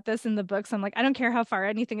shit about this in the books. I'm like, I don't care how far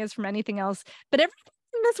anything is from anything else, but everything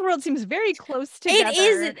in this world seems very close together. It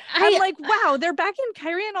is. I'm like, wow, they're back in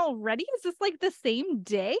Cairhien already? Is this like the same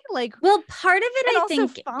day? Like, well, part of it I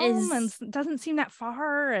think is doesn't seem that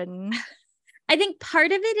far, and I think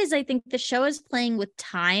part of it is I think the show is playing with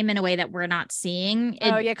time in a way that we're not seeing.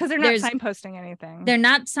 Because they're not signposting anything. They're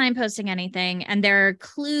not signposting anything. And there are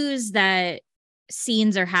clues that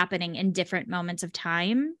scenes are happening in different moments of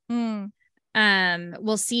time.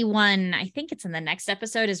 We'll see one, I think it's in the next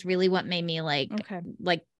episode, is really what made me like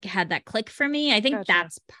had that click for me. I think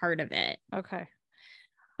that's part of it. Okay.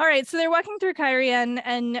 All right, so they're walking through Kyrian,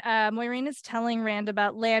 and Moiraine is telling Rand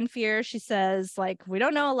about Lanfear. She says, like, we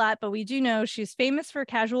don't know a lot, but we do know she's famous for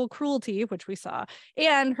casual cruelty, which we saw,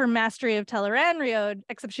 and her mastery of Tel'aran'rhiod,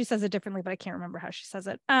 except she says it differently, but I can't remember how she says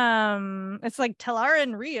it. It's like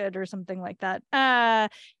Tel'aran'rhiod or something like that.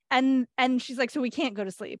 And she's like, so we can't go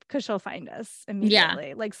to sleep because she'll find us immediately.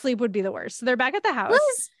 Yeah. Like, sleep would be the worst. So they're back at the house.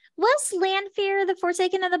 Was Lanfear the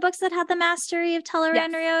Forsaken of the books that had the mastery of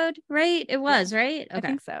Tel'aran'rhiod? Yes. Right? It was, right? Okay. I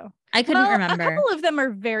think so. I couldn't remember. A couple of them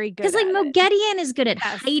are very good. Because like Moghedien is good at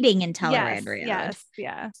hiding in Tel'aran'rhiod. Yes,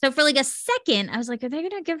 yeah. So for like a second, I was like, are they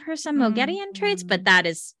going to give her some Moghedien traits? But that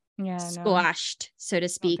is squashed, so to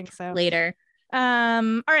speak, later.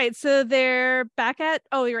 All right, so they're back at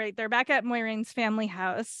they're back at Moiraine's family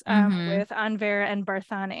house with Anver and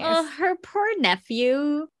Barthanes. Oh, her poor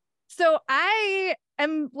nephew. So I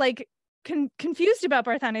am like confused about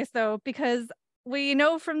Barthanes though, because we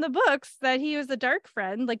know from the books that he was a dark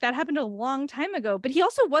friend. Like, that happened a long time ago, but he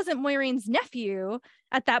also wasn't Moiraine's nephew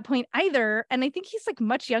at that point either. And I think he's like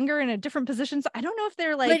much younger in a different position. So I don't know if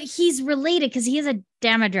they're like, but he's related because he is a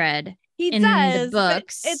Damodred. He does, the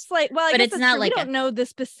books. It's like, well, I guess it's not like we don't know the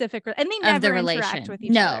specific, and they never interact with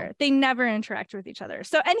each other. They never interact with each other.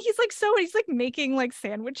 So, and he's like making like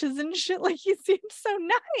sandwiches and shit. Like, he seems so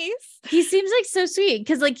nice. He seems like so sweet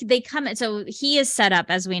because like they come. So he is set up,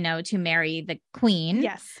 as we know, to marry the queen.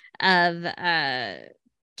 Yes. Of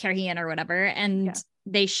Carhian or whatever, and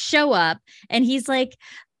they show up, and he's like,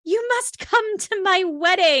 you must come to my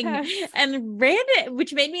wedding. Yes. And Rand,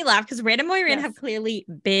 which made me laugh because Rand and Moiraine have clearly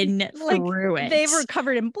been through it. They were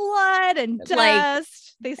covered in blood and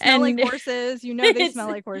dust. They smell like horses. You know, they smell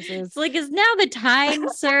like horses. It's like, is now the time,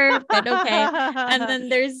 sir? But okay. And then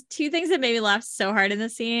there's two things that made me laugh so hard in the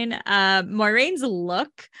scene. Moiraine's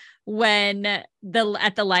look when at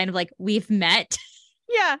the line of like, we've met.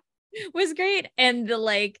 Yeah. Was great. And the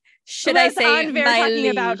like, should I say Anver talking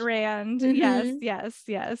about Rand? Yes.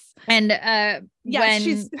 And when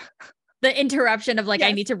she's the interruption of like,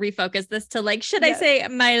 I need to refocus this to like, should I say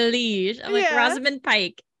my liege? I'm like, Rosamund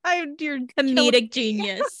Pike, dear comedic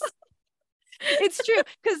genius. It's true,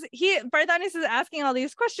 because Barthanes is asking all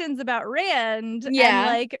these questions about Rand, and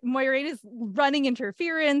like Moiraine is running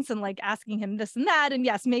interference and like asking him this and that, and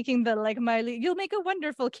making the like, you'll make a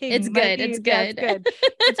wonderful king. It's good. It's good.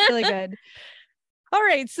 It's really good. All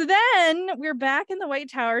right, so then we're back in the White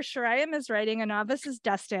Tower. Shariam is writing, a novice is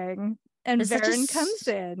dusting, and Varen comes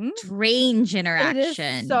in. Strange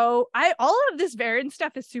interaction. So all of this Varen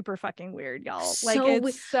stuff is super fucking weird, y'all. Like,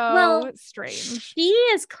 it's so strange. She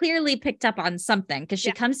has clearly picked up on something because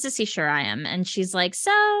she comes to see Shariam, and she's like,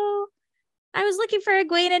 so I was looking for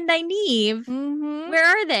Egwene and Nynaeve. Where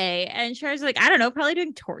are they? And Shariam's like, I don't know, probably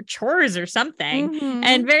doing chores or something.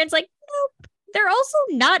 And Varen's like, nope. They're also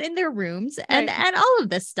not in their rooms and all of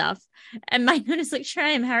this stuff. And my note is like,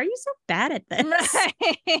 Shariam, how are you so bad at this?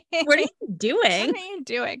 What are you doing?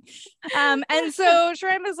 And so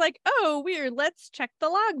Shariam is like, oh, weird. Let's check the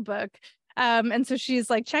logbook. And so she's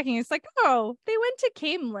like checking. It's like, oh, they went to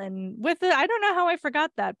Camelin with I don't know how I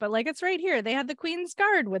forgot that, but like, it's right here. They had the Queen's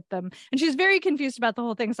Guard with them. And she's very confused about the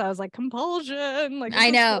whole thing. So I was like, compulsion. Like,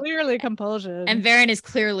 I know. Clearly compulsion. And Varen is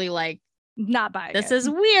clearly like, not buying this it. Is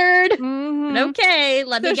weird. Okay,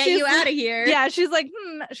 let me get you out of here. Yeah, she's like,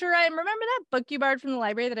 Shariam, remember that book you borrowed from the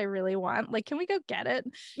library that I really want? Like, can we go get it?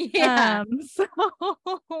 Yeah.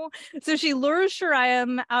 So she lures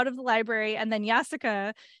Shariam out of the library, and then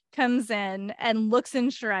Yasika comes in and looks in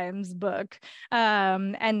Shariam's book,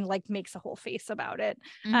 and like makes a whole face about it.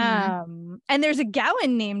 And there's a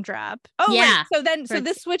Gowan name drop. Oh, yeah. Right. So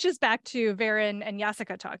this switches back to Varen and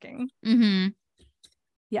Yasika talking.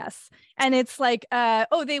 Yes. And it's like,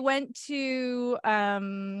 they went to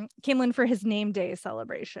Camelin for his name day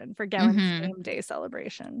celebration, for Gowan's name day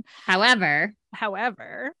celebration. However,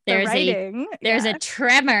 there's a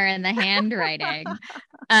tremor in the handwriting.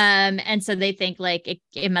 And so they think like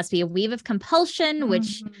it must be a weave of compulsion,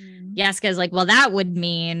 which Yaska is like, well, that would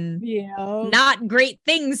mean not great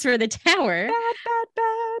things for the tower.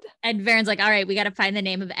 Bad. And Varen's like, all right, we got to find the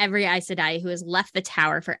name of every Aes Sedai who has left the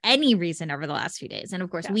tower for any reason over the last few days. And of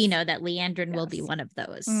course, we know that Liandrin will be one of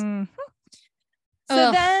those. So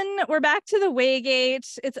then we're back to the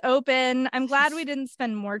Waygate. It's open. I'm glad we didn't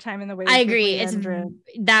spend more time in the Waygate. I agree.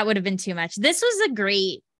 That would have been too much. This was a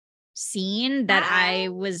great scene that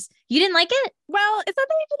you didn't like it? Well, it's not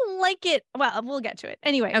that I didn't like it. Well, we'll get to it.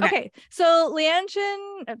 Anyway, okay. So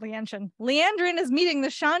Leandrin is meeting the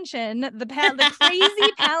Shanshin. The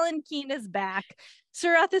crazy Palanquin is back.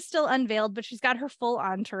 Surath is still unveiled, but she's got her full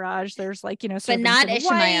entourage. There's like, but not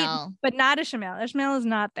Ishmael. But not Ishmael. Ishmael is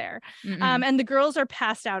not there. And the girls are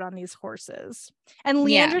passed out on these horses. And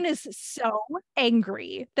Leandrin is so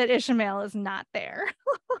angry that Ishmael is not there.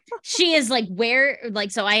 She is like,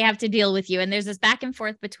 so I have to deal with you. And there's this back and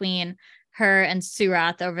forth between her and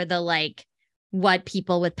Surath over the like what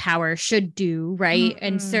people with power should do, right?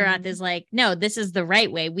 And Surath is like, no, this is the right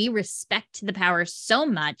way. We respect the power so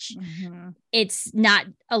much. It's not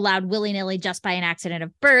allowed willy-nilly just by an accident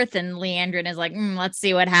of birth. And Leandrin is like, let's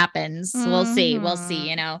see what happens. We'll see,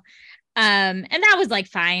 and that was like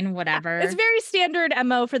fine, whatever. It's very standard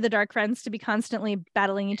MO for the Dark Friends to be constantly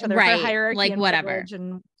battling each other for hierarchy, like and whatever,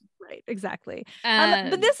 and right, exactly. But I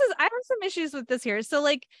have some issues with this here. So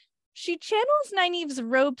like, she channels Nynaeve's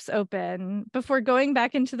ropes open before going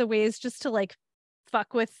back into the ways just to like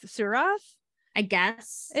fuck with Surath, I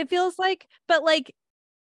guess it feels like. But like,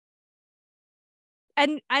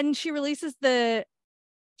 and she releases the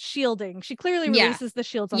shielding. She clearly releases the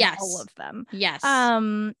shields on all of them. Yes.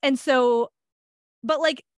 And so, but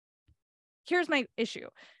like, here's my issue.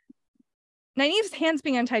 Nynaeve's hands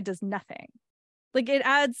being untied does nothing. Like,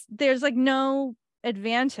 there's like no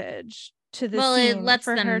advantage to the scene. It lets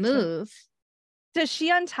them move. Does she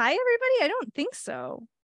untie everybody? I don't think so.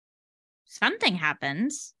 Something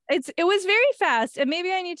happens. It was very fast, and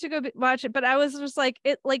maybe I need to go watch it, but I was just like,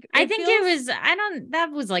 that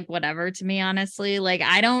was like whatever to me, honestly. Like,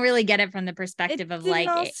 I don't really get it from the perspective of like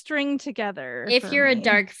all string together. If you're a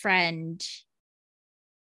dark friend,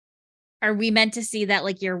 are we meant to see that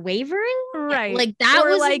like you're wavering? Right. Like that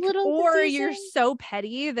was like, a little or confusing. You're so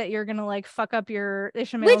petty that you're gonna like fuck up your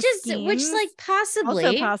Ishmael schemes. Which like possibly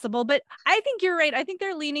also possible, but I think you're right. I think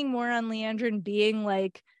they're leaning more on Leandrin being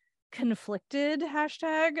like conflicted #, which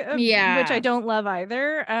I don't love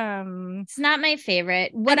either. It's not my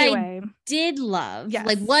favorite. What I did love,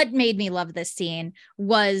 like what made me love this scene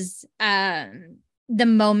was the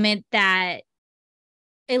moment that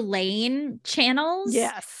Elaine channels,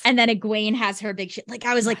 and then Egwene has her big shit. Like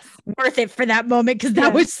I was like worth it for that moment because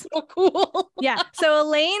that was so cool. So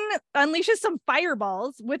Elaine unleashes some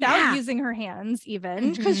fireballs without using her hands,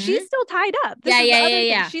 even because she's still tied up.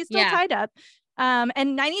 She's still tied up.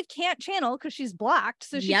 And Nynaeve can't channel because she's blocked,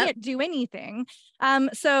 so she can't do anything.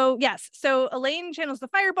 So Elaine channels the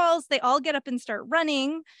fireballs. They all get up and start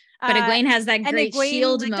running. But Egwene has that great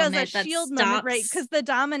shield moment. Does a shield moment, right? Because the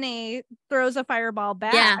Damane throws a fireball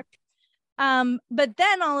back. But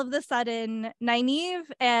then all of a sudden, Nynaeve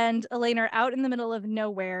and Elaine are out in the middle of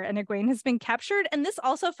nowhere, and Egwene has been captured. And this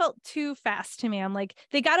also felt too fast to me. I'm like,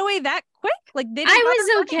 they got away that quick? Like they didn't. I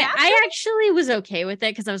was okay. I actually was okay with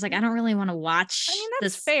it because I was like, I don't really want to watch. I mean,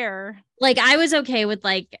 that's fair. Like I was okay with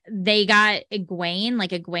like they got Egwene,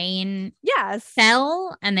 like Egwene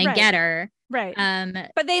fell and they get her. Right.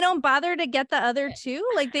 But they don't bother to get the other two.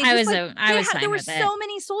 Like they just, there were so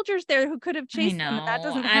many soldiers there who could have chased them, and that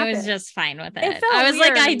doesn't happen. I was just fine with it. I was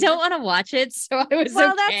weird. Like, I don't want to watch it, so I was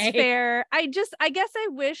okay. That's fair. I guess I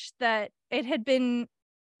wish that it had been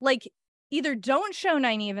like either don't show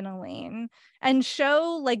Nynaeve and Elaine and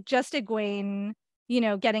show like just Egwene,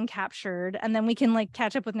 getting captured, and then we can like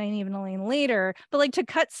catch up with Nynaeve and Elaine later. But like to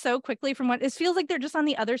cut so quickly from it feels like they're just on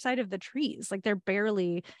the other side of the trees. Like they're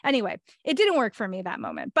barely. Anyway, it didn't work for me that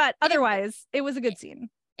moment, but otherwise it was a good scene.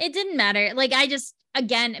 It didn't matter. Like I just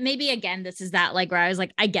this is that like where I was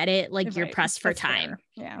like, I get it. Like you're pressed for time.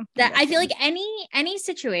 Fair. Yeah. That I feel like any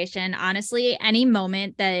situation, honestly, any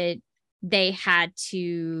moment that they had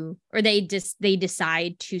to, or they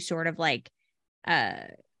decide to sort of like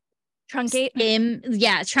truncate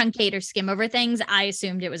or skim over things. I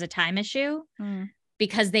assumed it was a time issue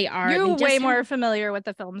because you're way more familiar with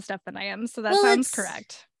the film stuff than I am, so that sounds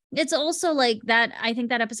correct. It's also like that. I think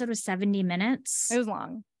that episode was 70 minutes. It was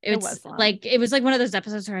long. It was long. Like it was like one of those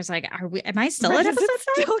episodes where I was like, am I still at episode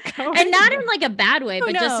 5? And not in like a bad way,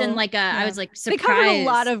 but just in like I was like surprised. They covered a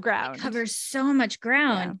lot of ground. They cover so much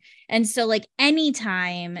ground. Yeah. And so like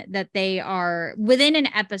anytime that they are within an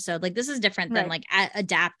episode, like this is different than like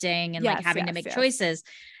adapting and like having to make choices,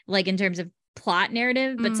 like in terms of plot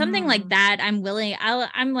narrative, but something like that, I'm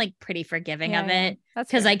like pretty forgiving of it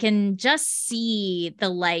because I can just see the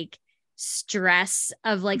like stress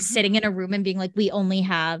of like sitting in a room and being like, we only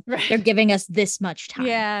have, Right. they're giving us this much time.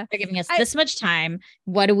 Yeah. They're giving us this much time.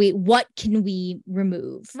 What can we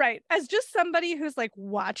remove? Right. As just somebody who's like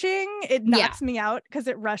watching, it knocks me out because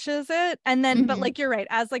it rushes it. And then, but like, you're right.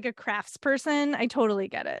 As like a crafts person, I totally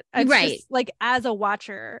get it. It's right. Just, like as a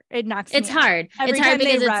watcher, it knocks it's me hard. out. Every it's hard time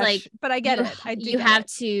because they it's rush, like, but I get it. I do. You have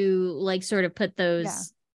to like sort of put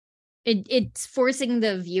those, it's forcing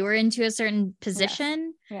the viewer into a certain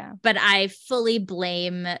position. Yeah. But I fully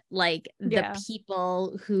blame like the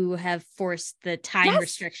people who have forced the time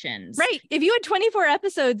restrictions. Right. If you had 24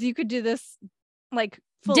 episodes, you could do this like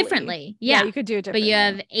fully. Differently. Yeah. You could do it differently. But you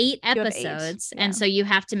have 8 episodes. And so you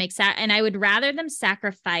have to make and I would rather them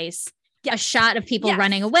sacrifice a shot of people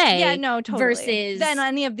running away. Yeah, no, totally. Versus than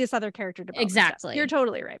any of this other character development. Exactly. Stuff. You're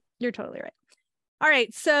totally right. All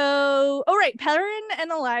right. So, Perrin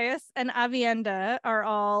and Elias and Avienda are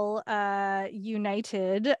all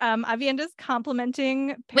united. Avienda's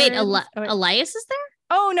complimenting Perrin's... Wait, Elias is there?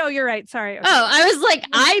 Oh, no, you're right. Sorry. Okay. Oh, I was like,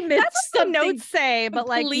 I missed That's what something. The notes say, but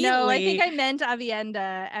completely. Like, no, I think I meant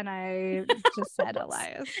Avienda and I just said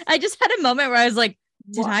Elias. I just had a moment where I was like,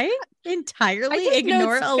 did I entirely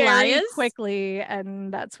ignore Elias quickly?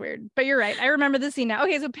 And that's weird. But you're right. I remember the scene now.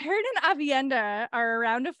 Okay, so Perrin and Avienda are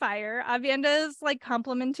around a fire. Avienda is like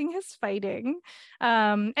complimenting his fighting.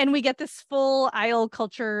 And we get this full Isle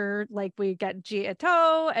culture. Like we get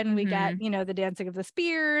Giotto and we get, the dancing of the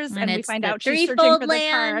spears. And we find out she's searching for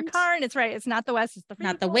the Karn. It's right. It's not the West. It's the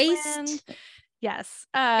not the Waste. Land. Yes.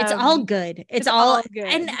 It's all good. It's all good.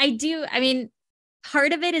 And I mean,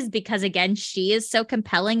 part of it is because, again, she is so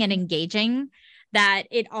compelling and engaging that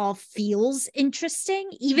it all feels interesting,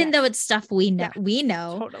 even though it's stuff we know,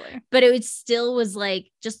 totally. But it still was like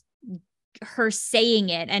just her saying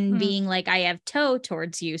it and being like, I have toe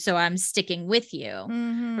towards you, so I'm sticking with you.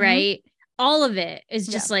 Right. All of it is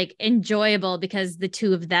just like enjoyable because the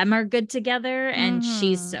two of them are good together and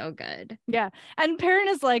she's so good. Yeah. And Perrin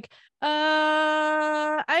is like,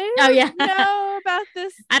 I don't know about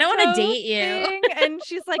this. I don't want to date you. And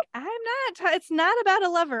she's like, I'm not. It's not about a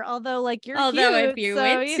lover. Although, like, you're cute, if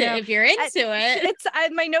you're into it, it's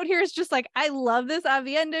my note here is just like, I love this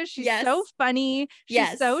Avienda. She's so funny.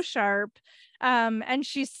 She's so sharp. And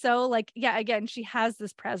she's so like, again, she has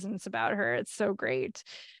this presence about her. It's so great.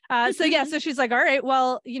 So she's like, all right,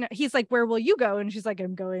 well, he's like, where will you go? And she's like,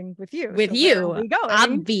 I'm going with you. With you. Where are we going?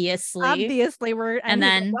 Obviously we're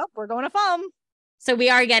going to Falm. So we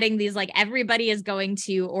are getting these, like, everybody is going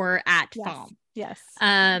to or at Falm. Yes.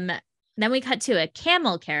 Then we cut to a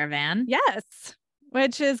camel caravan. Yes.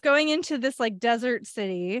 Which is going into this like desert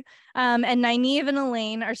city. And Nynaeve and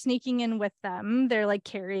Elaine are sneaking in with them. They're like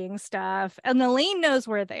carrying stuff. And Elaine knows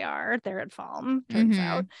where they are. They're at Falm, turns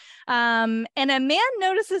out. And a man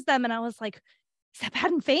notices them. And I was like, is that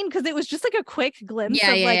Pat and Fane? Because it was just like a quick glimpse of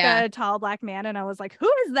a tall black man. And I was like, who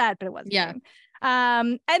is that? But it wasn't Fane.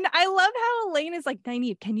 And I love how Elaine is like,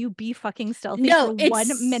 Nynaeve, can you be fucking stealthy for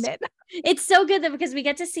 1 minute? It's so good though, because we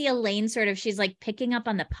get to see Elaine sort of, she's like picking up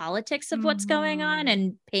on the politics of what's going on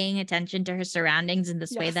and paying attention to her surroundings in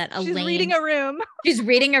this way that Elaine... She's reading a room. She's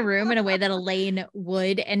reading a room in a way that Elaine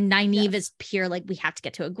would. And Nynaeve is pure, like, we have to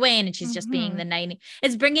get to Egwene, and she's just being the Nynaeve.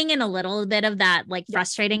 It's bringing in a little bit of that, like,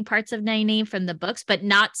 frustrating parts of Nynaeve from the books, but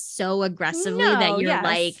not so aggressively that you're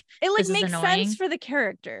like, it like this makes sense for the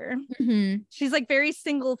character. She's like very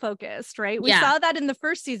single focused, right? We saw that in the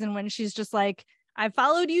first season when she's just like, I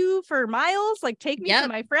followed you for miles, like, take me to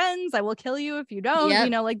my friends, I will kill you if you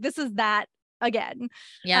don't, like, this is that again.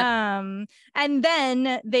 And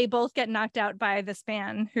then they both get knocked out by this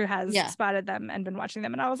man who has spotted them and been watching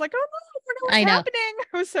them, and I was like, oh no, what's happening?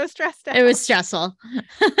 I was so stressed out. It was stressful.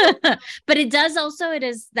 But it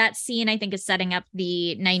is that scene, I think, is setting up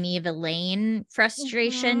the Nynaeve Elaine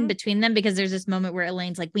frustration between them, because there's this moment where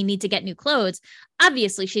Elaine's like, we need to get new clothes.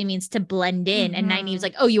 Obviously she means to blend in, and Nynaeve's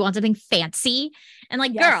like, oh, you want something fancy? And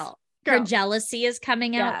like, girl, her jealousy is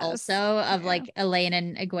coming out also of like Elaine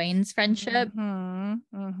and Egwene's friendship.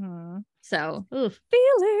 So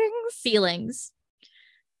feelings.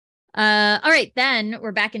 All right, then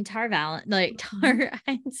we're back in Tarvalon.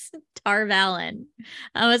 Tarvalon.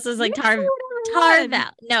 I was just like Tarval.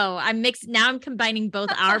 No, I'm mixed. Now I'm combining both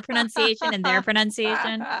our pronunciation and their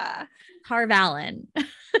pronunciation. Tarvalon.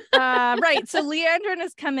 Right. So Leandrin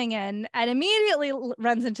is coming in and immediately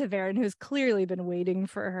runs into Varen, who's clearly been waiting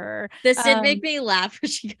for her. This did make me laugh.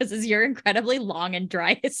 She goes, is your incredibly long and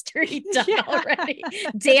dry history done already?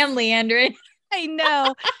 Damn, Leandrin. I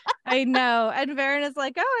know. And Varen is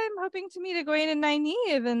like, oh, I'm hoping to meet Egwene and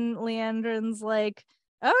Nynaeve. And Leandrin's like,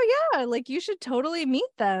 oh yeah, like, you should totally meet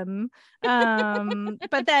them.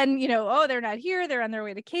 But then, oh, they're not here. They're on their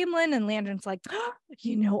way to Camelin, and Landon's like,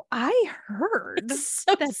 I heard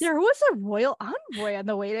that there was a royal envoy on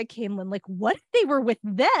the way to Camelin. Like, what if they were with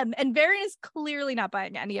them? And Varen is clearly not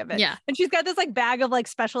buying any of it. Yeah. And she's got this like bag of like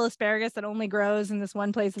special asparagus that only grows in this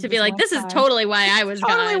one place. To be like, this is totally why I was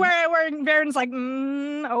totally gone. where Varen's like,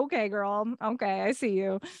 okay, girl. Okay, I see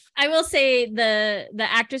you. I will say the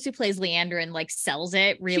actress who plays Leandrin like sells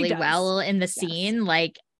it really well in the scene.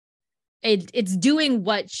 Like it's doing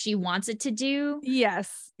what she wants it to do.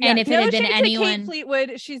 Yes. And if it had been anyone, Kate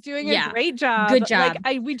Fleetwood, she's doing a great job. Good job.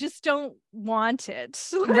 Like we just don't want it.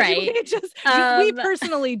 Right. We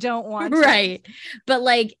personally don't want it. But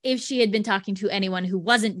like if she had been talking to anyone who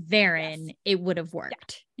wasn't Varen, it would have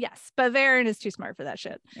worked. Yes. But Varen is too smart for that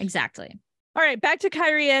shit. Exactly. All right, back to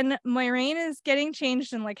Kyrian. Moiraine is getting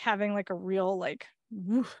changed and like having like a real like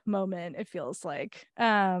moment, it feels like.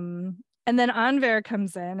 And then Anver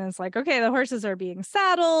comes in and is like, okay, the horses are being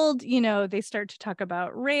saddled. They start to talk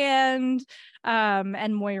about Rand. And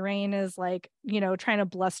Moiraine is like, trying to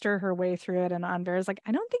bluster her way through it. And Anver is like,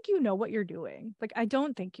 I don't think you know what you're doing. Like, I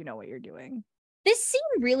don't think you know what you're doing. This scene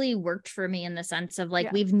really worked for me in the sense of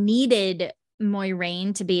like, we've needed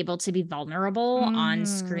Moiraine to be able to be vulnerable on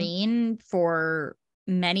screen for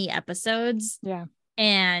many episodes. Yeah.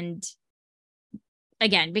 And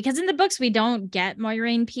again, because in the books we don't get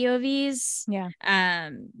Moiraine POVs. Yeah.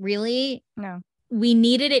 Really. No. We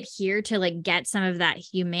needed it here to like get some of that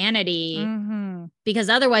humanity because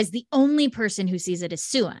otherwise the only person who sees it is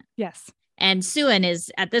Siuan. Yes. And Siuan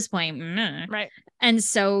is at this point, right. And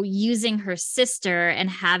so using her sister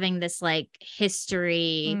and having this like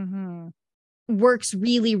history works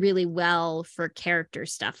really, really well for character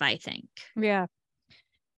stuff, I think. Yeah.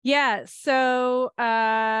 So,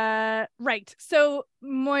 right. So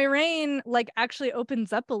Moiraine like actually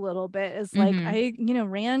opens up a little bit is like,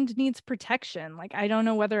 Rand needs protection. Like, I don't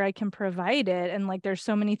know whether I can provide it. And like, there's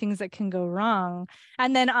so many things that can go wrong.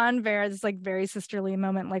 And then Anver is like very sisterly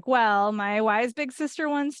moment. Like, well, my wise big sister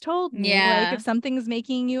once told me, like, if something's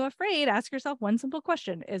making you afraid, ask yourself one simple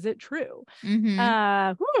question. Is it true?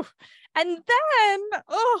 And then,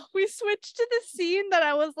 we switched to the scene that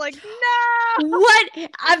I was like, no. What?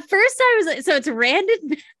 At first I was like, so it's Rand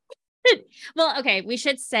and well, okay, we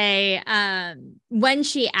should say when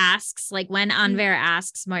she asks, like when Anver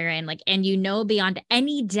asks Moiraine, like, and beyond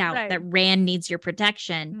any doubt that Rand needs your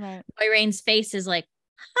protection, Moiraine's face is like,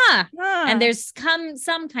 and there's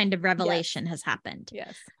some kind of revelation has happened.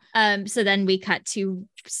 Yes. So then we cut to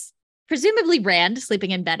presumably Rand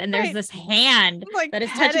sleeping in bed, and there's this hand like that is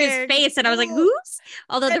touching his face, and I was like, "Who's?"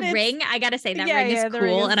 Although the ring, I gotta say that ring is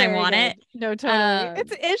cool, and I want it. No, totally.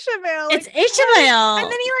 It's Ishamael. It's Ishamael,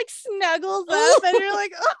 and then he like snuggles up, and you're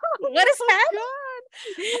like, "Oh, what is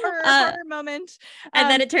happening?" Horror moment, and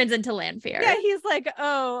then it turns into Lanfear. Yeah, he's like,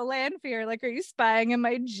 "Oh, Lanfear, like, are you spying in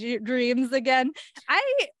my dreams again?" I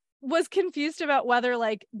was confused about whether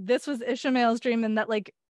like this was Ishamael's dream and that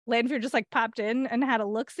like Lanfear just like popped in and had a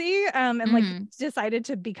look-see and like decided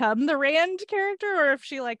to become the Rand character, or if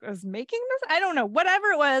she like was making this. I don't know. Whatever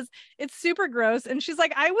it was, it's super gross. And she's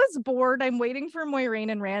like, I was bored. I'm waiting for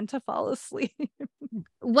Moiraine and Rand to fall asleep.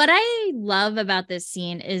 What I love about this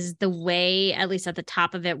scene is the way, at least at the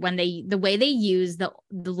top of it, when the way they use the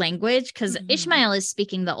language, because Ishamael is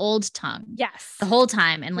speaking the old tongue. Yes. The whole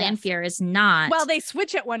time, and Lanfear is not. Well, they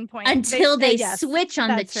switch at one point. Until they switch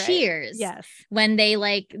on the cheers. Yes. When they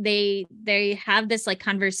like they have this like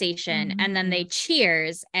conversation and then they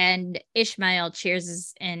cheers, and Ishamael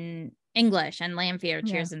cheers in English and Lanfear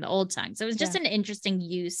cheers in the old tongue. So it was just an interesting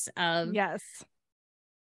use of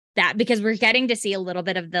that, because we're getting to see a little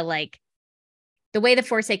bit of the like the way the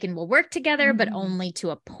Forsaken will work together, but only to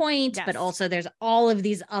a point. But also there's all of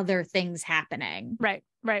these other things happening. Right.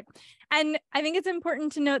 And I think it's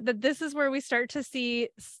important to note that this is where we start to see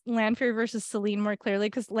Lanfear versus Selene more clearly,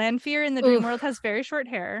 because Lanfear in the dream world has very short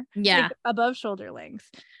hair, like above shoulder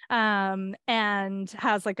length, and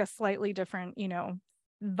has like a slightly different,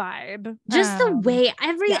 vibe. Just the way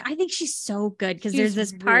I think she's so good, because there's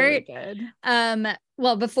this part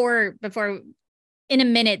well before in a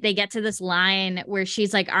minute they get to this line where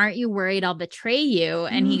she's like, aren't you worried I'll betray you?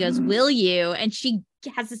 And he goes, will you? And she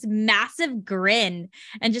has this massive grin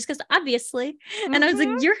and just goes, obviously. And I was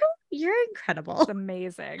like, you're incredible. It's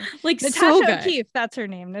amazing. Like Natasha so good. O'Keeffe, that's her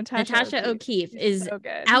name. Natasha O'Keeffe is so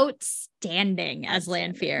outstanding as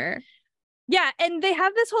Lanfear. Yeah, and they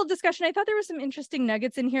have this whole discussion. I thought there were some interesting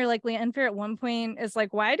nuggets in here. Like Lanfear at one point is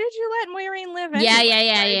like, why did you let Moiraine live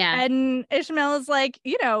anyway? Yeah. And Ishamael is like,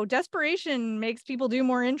 desperation makes people do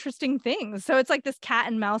more interesting things. So it's like this cat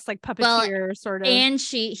and mouse, like puppeteer sort of. And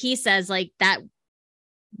he says like that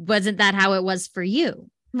wasn't that how it was for you?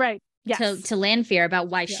 Right. Yes. To Lanfear about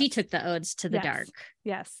why she took the oaths to the dark.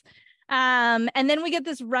 Yes. And then we get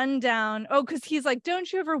this rundown. Oh, because he's like,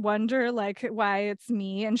 don't you ever wonder like why it's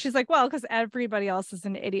me? And she's like, well, because everybody else is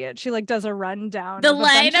an idiot. She like does a rundown. The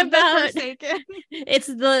line about it's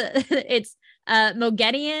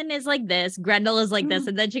Moghedien is like this, Grendel is like this,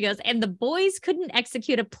 and then she goes, and the boys couldn't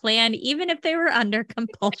execute a plan even if they were under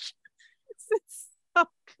compulsion. It's so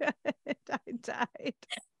good. I died.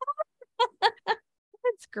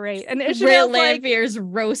 It's great. And Ishmael's Lanfear's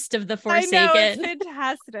roast of the Forsaken. I know, it's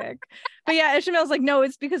fantastic. But yeah, Ishmael's like, no,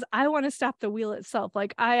 it's because I want to stop the wheel itself.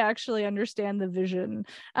 Like, I actually understand the vision.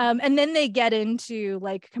 And then they get into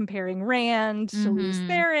like comparing Rand to Lys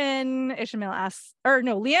Theron. Ishmael asks, or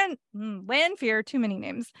no, Lanfear, too many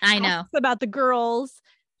names. I know. Asks about the girls.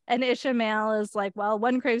 And Ishmael is like, well,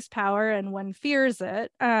 one craves power and one fears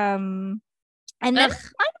it. And then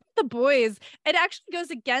the boys, it actually goes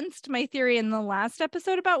against my theory in the last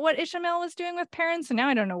episode about what Ishmael was doing with parents. So now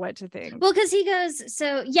I don't know what to think. Well, because he goes,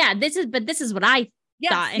 so yeah, this is what I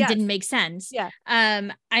thought and didn't make sense. Yeah.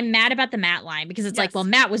 I'm mad about the Matt line because it's like, well,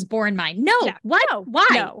 Matt was born mine. No, what? No, why?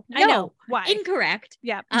 No, I know. Why? Incorrect.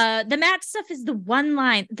 Yeah. The Matt stuff is the one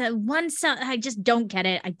line, the one sound. I just don't get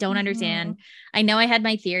it. I don't understand. I know I had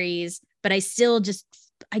my theories, but I still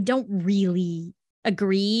I don't really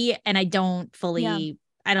agree, and I don't fully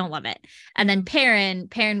I don't love it. And then Perrin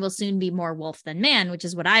will soon be more wolf than man, which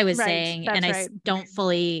is what I was saying. And I don't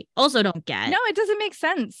get. No, it doesn't make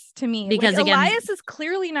sense to me. Because like, again, Elias is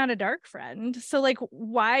clearly not a dark friend. So like,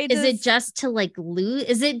 why is it just to like lose?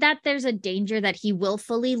 Is it that there's a danger that he will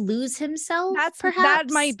fully lose himself?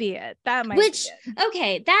 That might be it.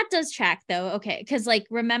 Okay, that does track though. Okay. Because like,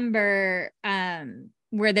 remember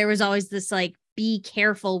where there was always this like, be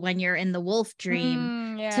careful when you're in the wolf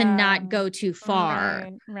dream to not go too far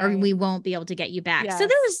or we won't be able to get you back. Yes. So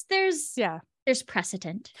there's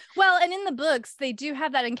precedent. Well, and in the books, they do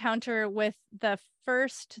have that encounter with the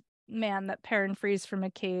first man that Perrin frees from a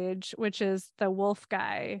cage, which is the wolf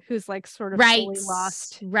guy who's like sort of fully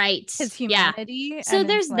lost his humanity. Yeah. So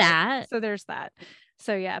there's that.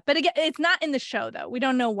 So yeah, but again, it's not in the show though. We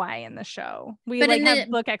don't know why in the show. We have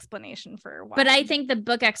book explanation for why. But I think the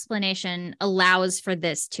book explanation allows for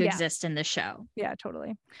this to exist in the show. Yeah,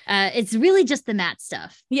 totally. It's really just the Matt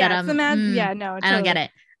stuff. Yeah, it's the Matt. Yeah, no, totally. I don't get it.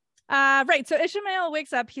 Right. So Ishmael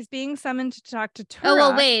wakes up. He's being summoned to talk to Turok. Oh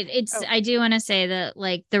well, wait. I do want to say that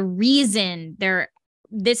like the reason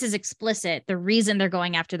this is explicit. The reason they're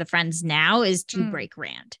going after the friends now is to break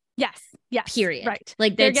Rand. Yes. Period. Right.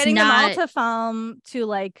 Like they're getting them all to Falm to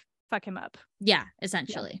like fuck him up. Yeah,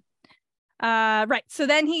 essentially. Yeah. Right. So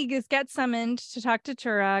then he gets summoned to talk to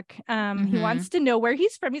Turok. He wants to know where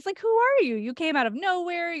he's from. He's like, who are you? You came out of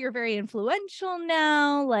nowhere. You're very influential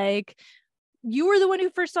now. Like, you were the one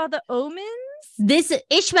who first saw the omens. This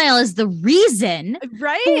Ishmael is the reason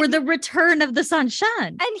for the return of the Sunshine.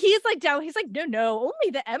 And he's like, no,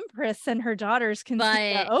 only the Empress and her daughters can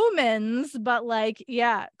see the omens. But like,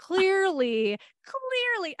 yeah, clearly.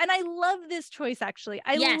 And I love this choice, actually.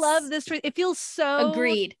 I love this choice. It feels so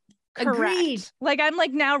Agreed. Like I'm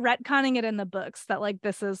like now retconning it in the books that like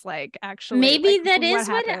this is like actually maybe like, that is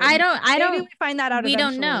what I don't maybe we find that out. We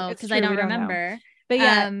eventually. Don't know because I don't remember. But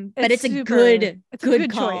yeah, but it's a good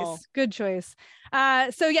call. Good choice.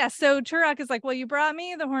 So Turok is like, well, you brought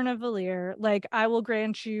me the Horn of Valir. Like, I will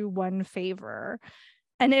grant you one favor.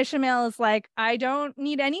 And Ishmael is like, I don't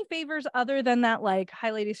need any favors other than that, like,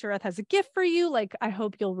 High Lady Soreth has a gift for you. Like, I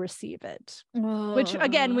hope you'll receive it. Which,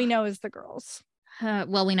 again, we know is the girls.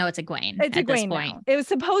 Well, we know it's Egwene. It's at Egwene this point. Now. It was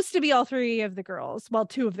supposed to be all three of the girls. Well,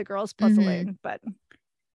 two of the girls plus Elaine, but...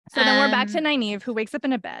 So then we're back to Nynaeve, who wakes up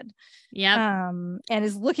in a bed. And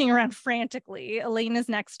is looking around frantically. Elaine is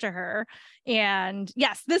next to her. And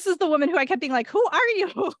yes, this is the woman who I kept being like, who are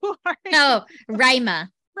you? Oh, Rima.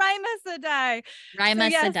 Rima Sedai.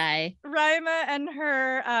 Rima and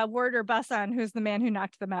her warder Basan, who's the man who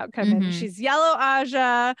knocked them out, come in. She's Yellow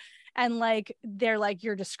Aja. And like, they're like,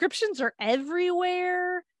 your descriptions are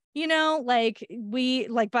everywhere. You know, like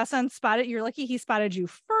Basan spotted, you're lucky he spotted you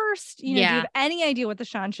first. You know, do you have any idea what the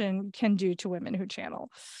Shanshan can do to women who channel?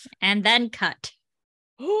 And then cut.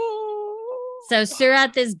 So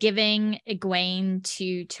Surat is giving Egwene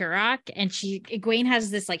to Turok, and Egwene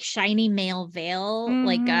has this like shiny mail veil,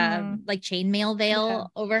 like chainmail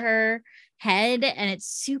veil over her head, and it's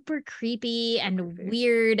super creepy and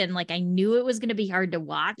weird, and like I knew it was gonna be hard to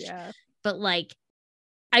watch. But like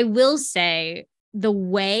I will say the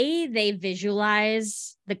way they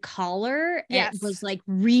visualize the collar, it was like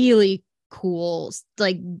really cool,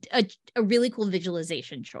 like a really cool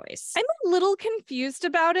visualization choice. I'm a little confused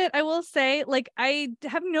about it, I will say. Like, I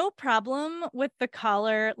have no problem with the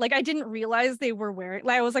collar. Like, I didn't realize they were wearing,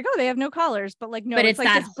 like, I was like, oh, they have no collars, but like, no, but it's like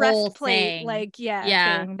that this whole breastplate, thing. like,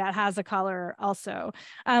 Yeah. thing that has a collar also,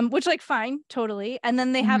 which, like, fine, totally. And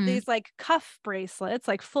then they have Mhm. these like cuff bracelets,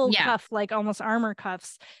 like full Yeah. cuff, like almost armor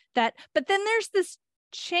cuffs but then there's this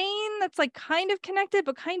chain that's like kind of connected,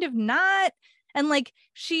 but kind of not. And like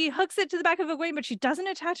she hooks it to the back of a waist, but she doesn't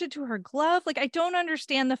attach it to her glove. Like, I don't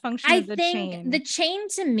understand the function of the think chain. the chain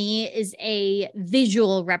to me is a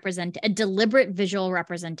deliberate visual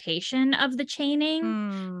representation of the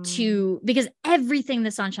chaining because everything the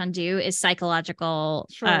Sanshan do is psychological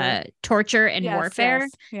torture and warfare.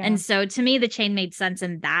 Yeah. And so to me, the chain made sense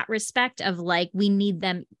in that respect of like, we need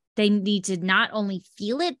them. They need to not only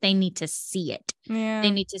feel it, they need to see it. Yeah.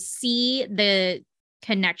 They need to see the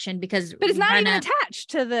connection because but it's not even attached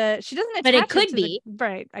to the she doesn't attach but it could be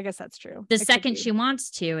right. I guess that's true. The second she wants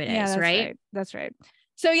to, it is right. That's right.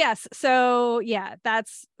 So yes, so yeah,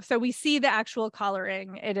 that's so we see the actual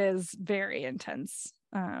collaring. It is very intense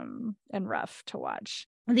and rough to watch.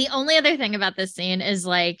 The only other thing about this scene is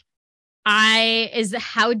like is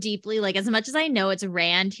how deeply, like, as much as I know it's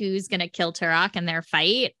Rand who's gonna kill Turok in their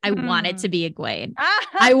fight, I want it to be Egwene.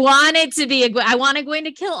 I want it to be Egwene. I want Egwene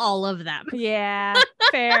to kill all of them. Yeah,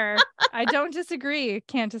 fair. I don't disagree.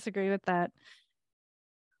 Can't disagree with that.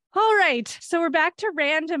 All right, so we're back to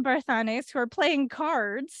Rand and Barthanes, who are playing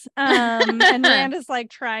cards. And Rand is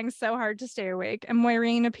like trying so hard to stay awake. And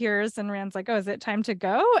Moiraine appears, and Rand's like, "Oh, is it time to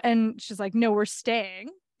go?" And she's like, "No, we're staying."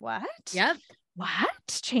 What? Yep. What?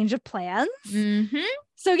 Change of plans? Mm-hmm.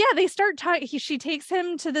 So yeah, they start talking. She takes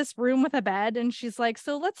him to this room with a bed, and she's like,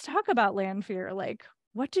 "So let's talk about Lanfear. Like,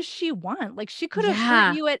 what does she want? Like, she could have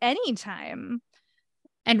hurt you at any time."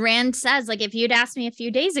 And Rand says, like, if you'd asked me a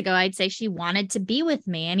few days ago, I'd say she wanted to be with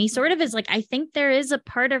me. And he sort of is like, I think there is a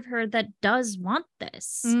part of her that does want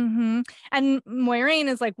this. Mm-hmm. And Moiraine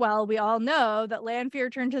is like, well, we all know that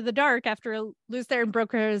Lanfear turned to the dark after Luthern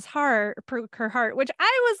broke her heart, which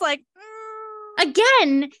I was like,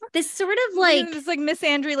 again, this sort of like this like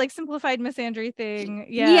misandry, like simplified misandry thing.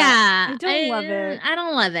 Yeah. I don't love it. I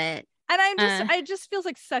don't love it. And I just feels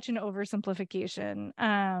like such an oversimplification.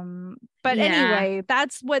 But anyway,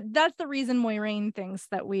 that's the reason Moiraine thinks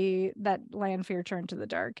that Lanfear turned to the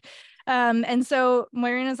dark. And so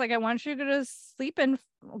Moiraine is like, I want you to go to sleep and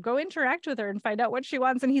go interact with her and find out what she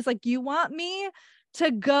wants. And he's like, you want me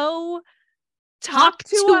to go talk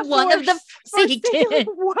to one of the Forsaken?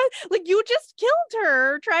 What? Like, you just killed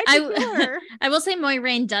her, tried to kill her. I will say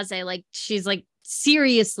Moiraine does say, like, she's like,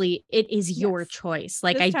 seriously, it is your choice.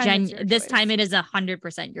 Like, this time it is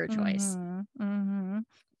 100% your choice. Mm-hmm.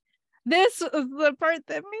 This is the part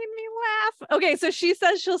that made me laugh. Okay, so she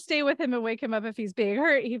says she'll stay with him and wake him up if he's being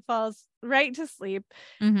hurt. He falls right to sleep.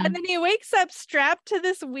 Mm-hmm. And then he wakes up strapped to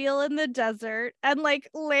this wheel in the desert. And like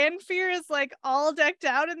Lanfear is like all decked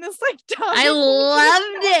out in this like I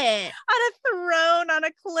loved it. On a throne on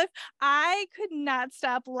a cliff. I could not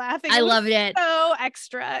stop laughing. I loved it. So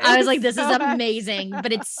extra. I was like, this is amazing,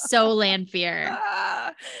 but it's so Lanfear.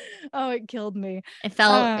 Oh, it killed me. It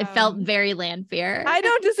felt very Lanfear. I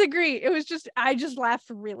don't disagree. It was just, I just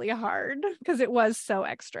laughed really hard because it was so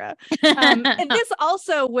extra. And this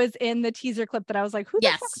also was in the teaser clip that I was like, who the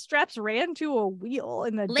fuck straps Rand to a wheel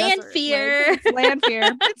in the Lanfear? Like, it's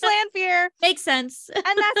Lanfear. It's Lanfear. Makes sense. And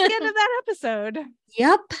that's the end of that episode.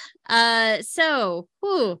 Yep. So,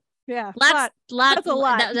 yeah, that's a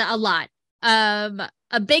lot.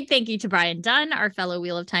 A big thank you to Brian Dunn, our fellow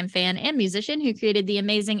Wheel of Time fan and musician who created the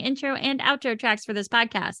amazing intro and outro tracks for this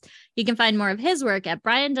podcast. You can find more of his work at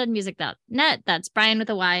briandunnmusic.net. That's Brian with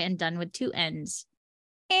a Y and Dunn with 2 N's.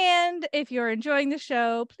 And if you're enjoying the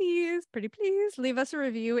show, please, pretty please, leave us a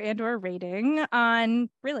review and or rating on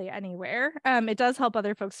really anywhere. It does help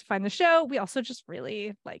other folks to find the show. We also just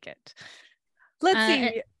really like it. Let's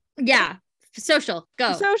see. Yeah. Social.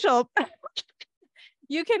 Go. Social.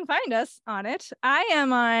 You can find us on it. I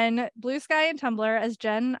am on Blue Sky and Tumblr as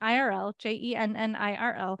Jen IRL,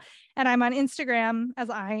 JENNIRL. And I'm on Instagram as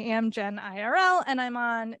I am Jen IRL. And I'm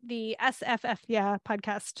on the SFF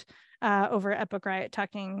podcast over at Book Riot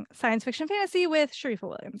talking science fiction fantasy with Sharifa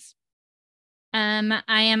Williams.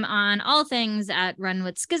 I am on all things at Run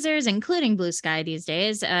with Skizzers, including Blue Sky these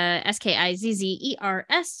days, SKIZZERS.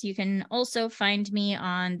 You can also find me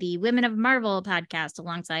on the Women of Marvel podcast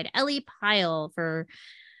alongside Ellie Pyle for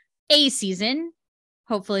a season.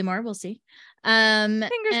 Hopefully more, we'll see.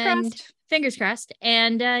 Fingers crossed.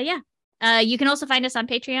 And you can also find us on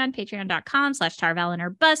Patreon,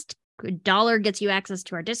 patreon.com/TarValorBust. $1 gets you access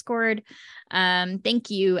to our Discord. Thank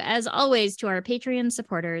you, as always, to our Patreon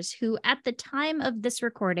supporters who, at the time of this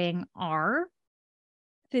recording, are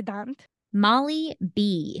Siddhant, Molly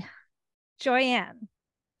B, Joyanne,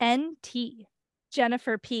 NT,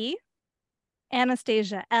 Jennifer P,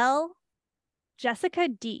 Anastasia L, Jessica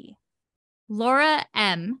D, Laura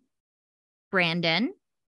M, Brandon,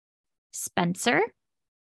 Spencer,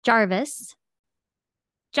 Jarvis,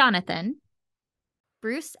 Jonathan,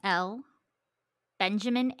 Bruce L,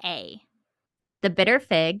 Benjamin A, The Bitter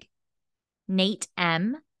Fig, Nate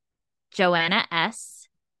M, Joanna S,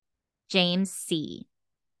 James C,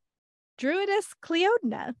 Druidess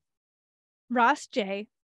Cleodna, Ross J,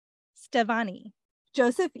 Stevani,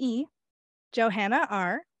 Joseph E, Johanna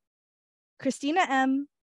R, Christina M,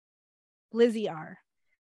 Lizzie R,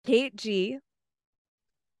 Kate G,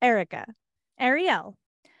 Erica, Ariel,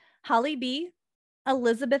 Holly B,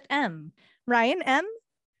 Elizabeth M, Ryan M,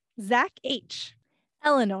 Zach H,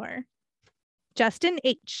 Eleanor, Justin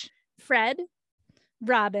H, Fred,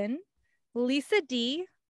 Robin, Lisa D,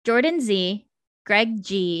 Jordan Z, Greg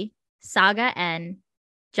G, Saga N,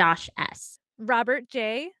 Josh S, Robert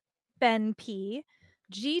J, Ben P,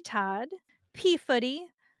 G Todd, P Footy,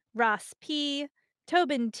 Ross P,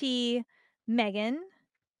 Tobin T, Megan,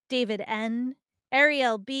 David N,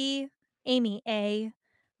 Ariel B, Amy A,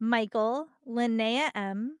 Michael, Linnea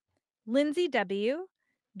M, Lindsay W,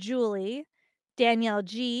 Julie, Danielle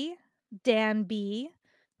G, Dan B,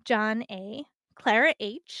 John A, Clara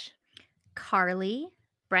H, Carly,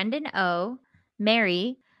 Brendan O,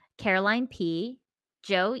 Mary, Caroline P,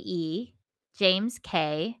 Joe E, James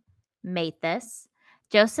K, Mathis,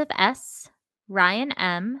 Joseph S, Ryan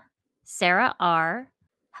M, Sarah R,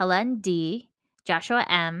 Helen D, Joshua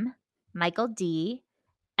M, Michael D,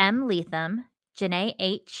 M. Leatham, Janae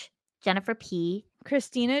H, Jennifer P,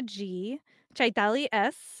 Christina G, Chaitali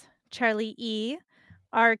S, Charlie E,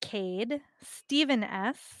 Arcade, Stephen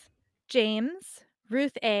S, James,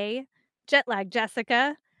 Ruth A, Jetlag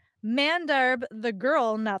Jessica, Mandarb the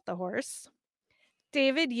girl, not the horse,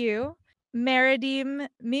 David U, Meridim,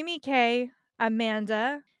 Mimi K,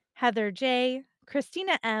 Amanda, Heather J,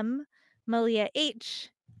 Christina M, Malia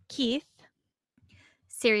H, Keith,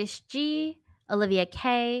 Sirius G, Olivia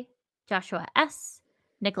K, Joshua S,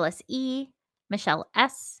 Nicholas E, Michelle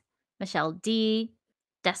S, Michelle D,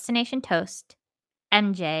 Destination Toast,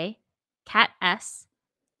 MJ, Kat S,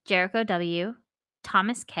 Jericho W,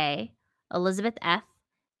 Thomas K, Elizabeth F,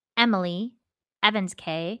 Emily, Evans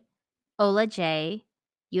K, Ola J,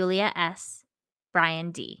 Yulia S,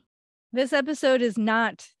 Brian D. This episode is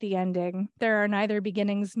not the ending. There are neither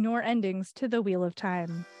beginnings nor endings to the Wheel of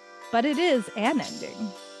Time, but it is an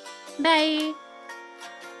ending. Bye.